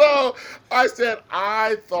 So I said,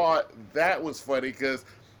 I thought that was funny because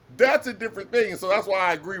that's a different thing. So that's why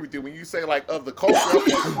I agree with you. When you say, of the culture,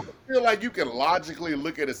 I feel like you can logically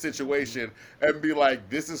look at a situation and be like,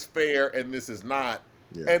 this is fair and this is not.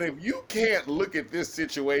 Yeah. And if you can't look at this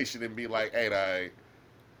situation and be like, hey,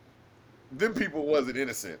 them people wasn't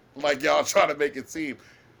innocent, like y'all trying to make it seem,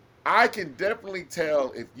 I can definitely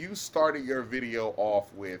tell if you started your video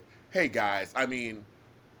off with, hey guys,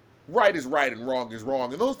 right is right and wrong is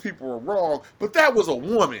wrong, and those people were wrong, but that was a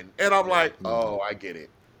woman. And I'm like, oh, I get it.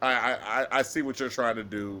 I see what you're trying to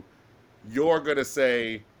do. You're going to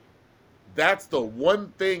say, that's the one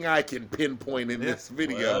thing I can pinpoint in this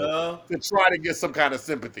video to try to get some kind of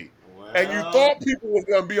sympathy. And you thought people were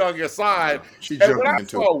going to be on your side. And when I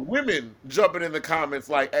saw women jumping in the comments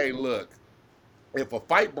like, hey, look, if a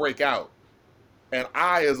fight break out and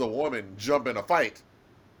I as a woman jump in a fight,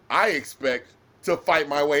 I expect to fight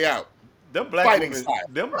my way out. Them black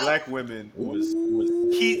women was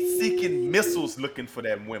heat-seeking missiles looking for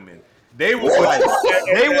them women. They was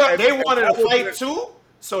they wanted to fight too.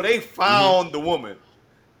 So they found the woman.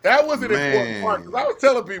 That was an important part. Because I was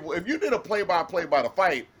telling people, if you did a play-by-play by the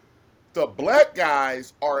fight, the black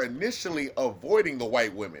guys are initially avoiding the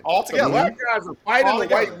white women. Altogether. The black guys are fighting the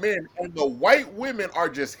white men, and the white women are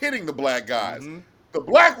just hitting the black guys. The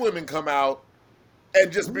black women come out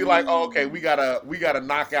and just be like, oh, okay, we gotta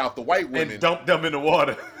knock out the white women. And dump them in the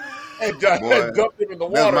water. And dump them in the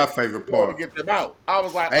water. That's my favorite part. To get them out. I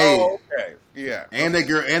was like, oh, okay. Yeah. And that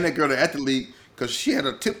girl, the athlete, because she had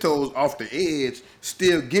her tiptoes off the edge,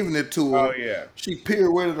 still giving it to her. Oh, yeah. She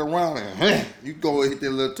pirouetted around and you go hit that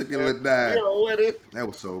little, took that little dive. With it. That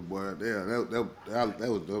was so, boy. Yeah, that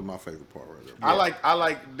was my favorite part right there. I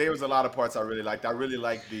like. There was a lot of parts I really liked. I really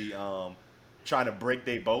liked the trying to break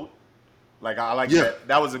their boat. Like I like that.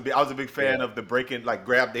 That was I was a big fan of the breaking, like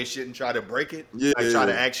grab their shit and try to break it. Yeah, like try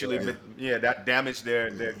to actually, that damage their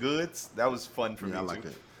goods. That was fun for me. I like too.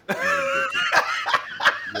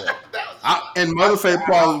 that. And my other favorite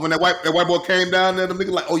part was when that white boy came down there. The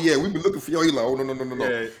nigga like, oh yeah, we been looking for you. He like, oh no,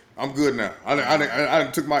 Yeah. I'm good now. I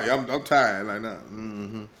took my, I'm tired. Like nah.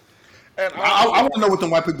 Mm-hmm. And I want to know what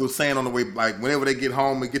them white people were saying on the way. Like whenever they get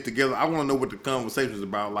home and get together, I want to know what the conversation was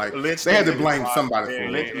about. Like they had to blame somebody for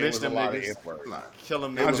it. Lynch them niggas. Kill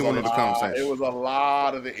them niggas. I just want to know the conversation. It was a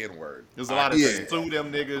lot of the N-word. There's a lot of sue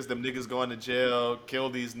them niggas. Them niggas going to jail. Kill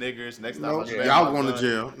these niggers. Next time, y'all going to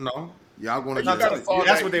jail. No, y'all going to jail.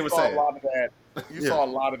 That's what they were saying. You saw a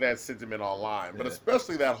lot of that sentiment online, but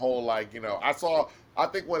especially that whole I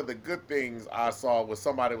think one of the good things I saw was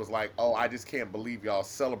somebody was like, "Oh, I just can't believe y'all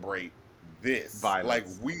celebrate this. Violence. Like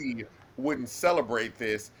we wouldn't celebrate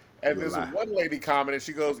this." And there's one lady commented.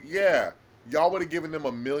 She goes, "Yeah, y'all would have given them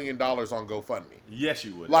 $1 million on GoFundMe." Yes,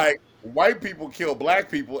 you would. Like white people kill black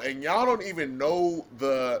people, and y'all don't even know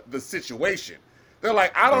the situation. They're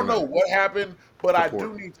like, I don't know what happened, but I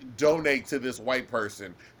do need to donate to this white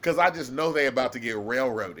person because I just know they're about to get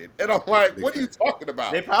railroaded. And I'm like, what are you talking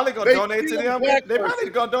about? They probably gonna donate to them. They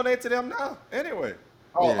probably gonna donate to them now. Anyway.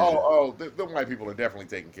 The white people are definitely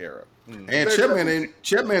taken care of. And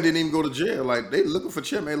Chetman didn't even go to jail. Like they looking for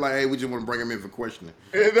Chetman. Like, hey, we just want to bring him in for questioning.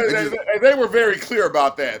 And they were very clear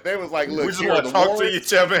about that. They was like, look, we just want to talk to you,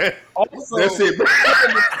 Chetman. That's it.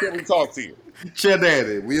 Can we talk to you? Chet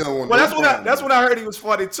Daddy, we don't want. Well, that's when I heard he was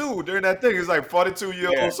 42 during that thing. He's like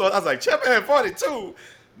 42-year-old. So I was like, Chetman, 42.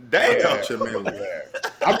 Damn. Chetman was there.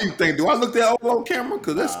 I be thinking, do I look that old on camera?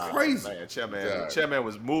 Because that's crazy. Man, Chetman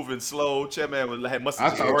was moving slow. Chetman must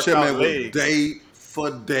have worked out legs. Day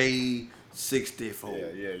for day 64.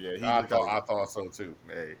 Yeah. I thought so too.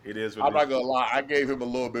 Hey, it is. I'm not gonna lie. I gave him a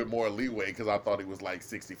little bit more leeway because I thought he was like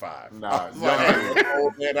 65. Nah,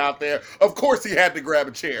 old man out there. Of course, he had to grab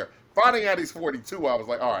a chair. Finding out he's 42, I was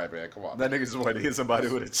like, all right, man, come on. That nigga's wanted to hit somebody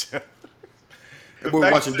with a chair. We're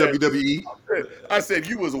watching WWE. I said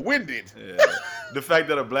you was winded. Yeah. The fact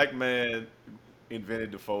that a black man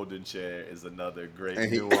invented the folding chair is another great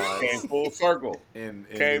nuance. Came full circle. Came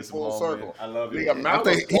full circle. I love it. I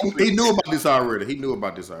think he knew about this already.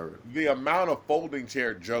 The amount of folding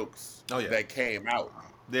chair jokes that came out.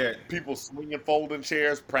 There, people swinging folding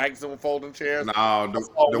chairs, practicing with folding chairs. No,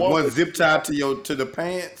 the one zip tied to the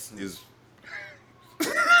pants is.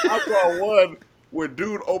 I saw one where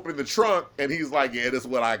dude opened the trunk and he's like, "Yeah, this is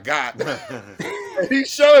what I got." And he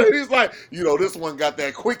showed it. He's like, this one got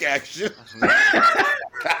that quick action.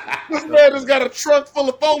 This man has got a trunk full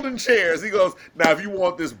of folding chairs. He goes, "Now, if you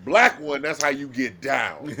want this black one, that's how you get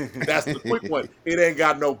down. That's the quick one. It ain't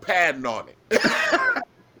got no padding on it."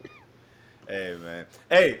 Hey man.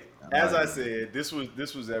 Hey, as I said, this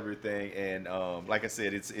was everything, and like I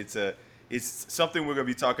said, it's something we're gonna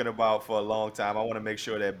be talking about for a long time. I want to make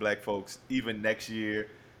sure that black folks, even next year,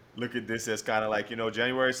 look at this as kind of like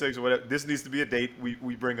January 6th or whatever. This needs to be a date we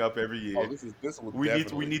bring up every year.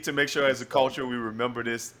 We need to make sure as a culture we remember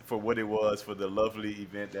this for what it was, for the lovely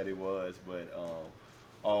event that it was, but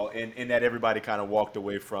and that everybody kind of walked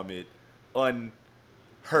away from it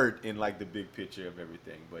hurt in like the big picture of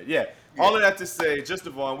everything. But all of that to say, Just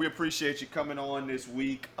Devaughn, we appreciate you coming on this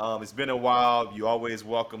week. It's been a while. You're always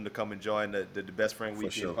welcome to come and join the Best Friend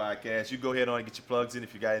Weekend podcast. You go ahead on and get your plugs in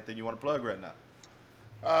if you got anything you want to plug right now.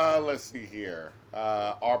 Let's see here.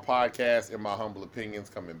 Our podcast, in my humble opinions,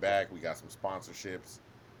 coming back. We got some sponsorships.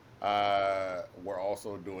 We're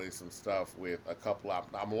also doing some stuff with a couple.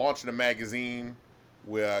 I'm launching a magazine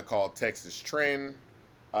called Texas Trend.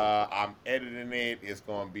 I'm editing it. It's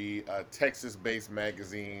going to be a Texas-based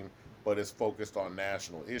magazine, but it's focused on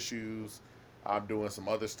national issues. I'm doing some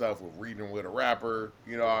other stuff with Reading with a Rapper.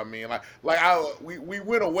 You know what I mean? We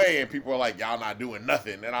went away and people were like, y'all not doing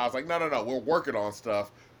nothing. And I was like, no, we're working on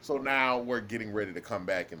stuff. So now we're getting ready to come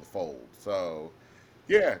back in the fold. So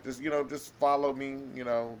yeah, just follow me,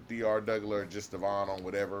 Dr. Douglas, Just Devaughn on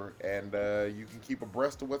whatever, and you can keep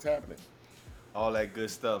abreast of what's happening. All that good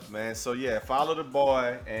stuff, man. So follow the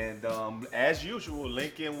boy, and as usual,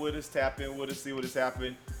 link in with us, tap in with us, see what is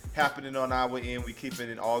happening on our end. We keep it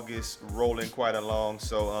in August, rolling quite along.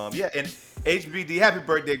 So and HBD, happy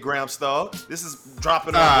birthday, Graham Star. This is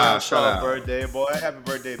dropping on Graham Star birthday, boy. Happy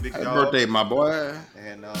birthday, big dog. Happy birthday, my boy.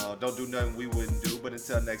 And don't do nothing we wouldn't do. But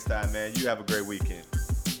until next time, man, you have a great weekend.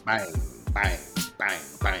 Bang, bang. bang,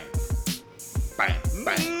 bang, bang,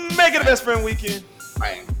 bang. Make it a best friend weekend.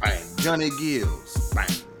 Bang, bang. Johnny Gills. Bang,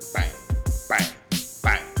 bang, bang,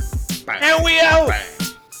 bang, bang. And we out. Bang.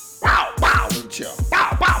 Wow, wow. Chill.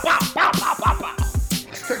 Wow, wow, wow, wow, wow, wow, wow.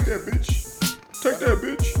 Take that, bitch. Take that,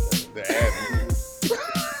 bitch. The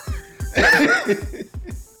ad.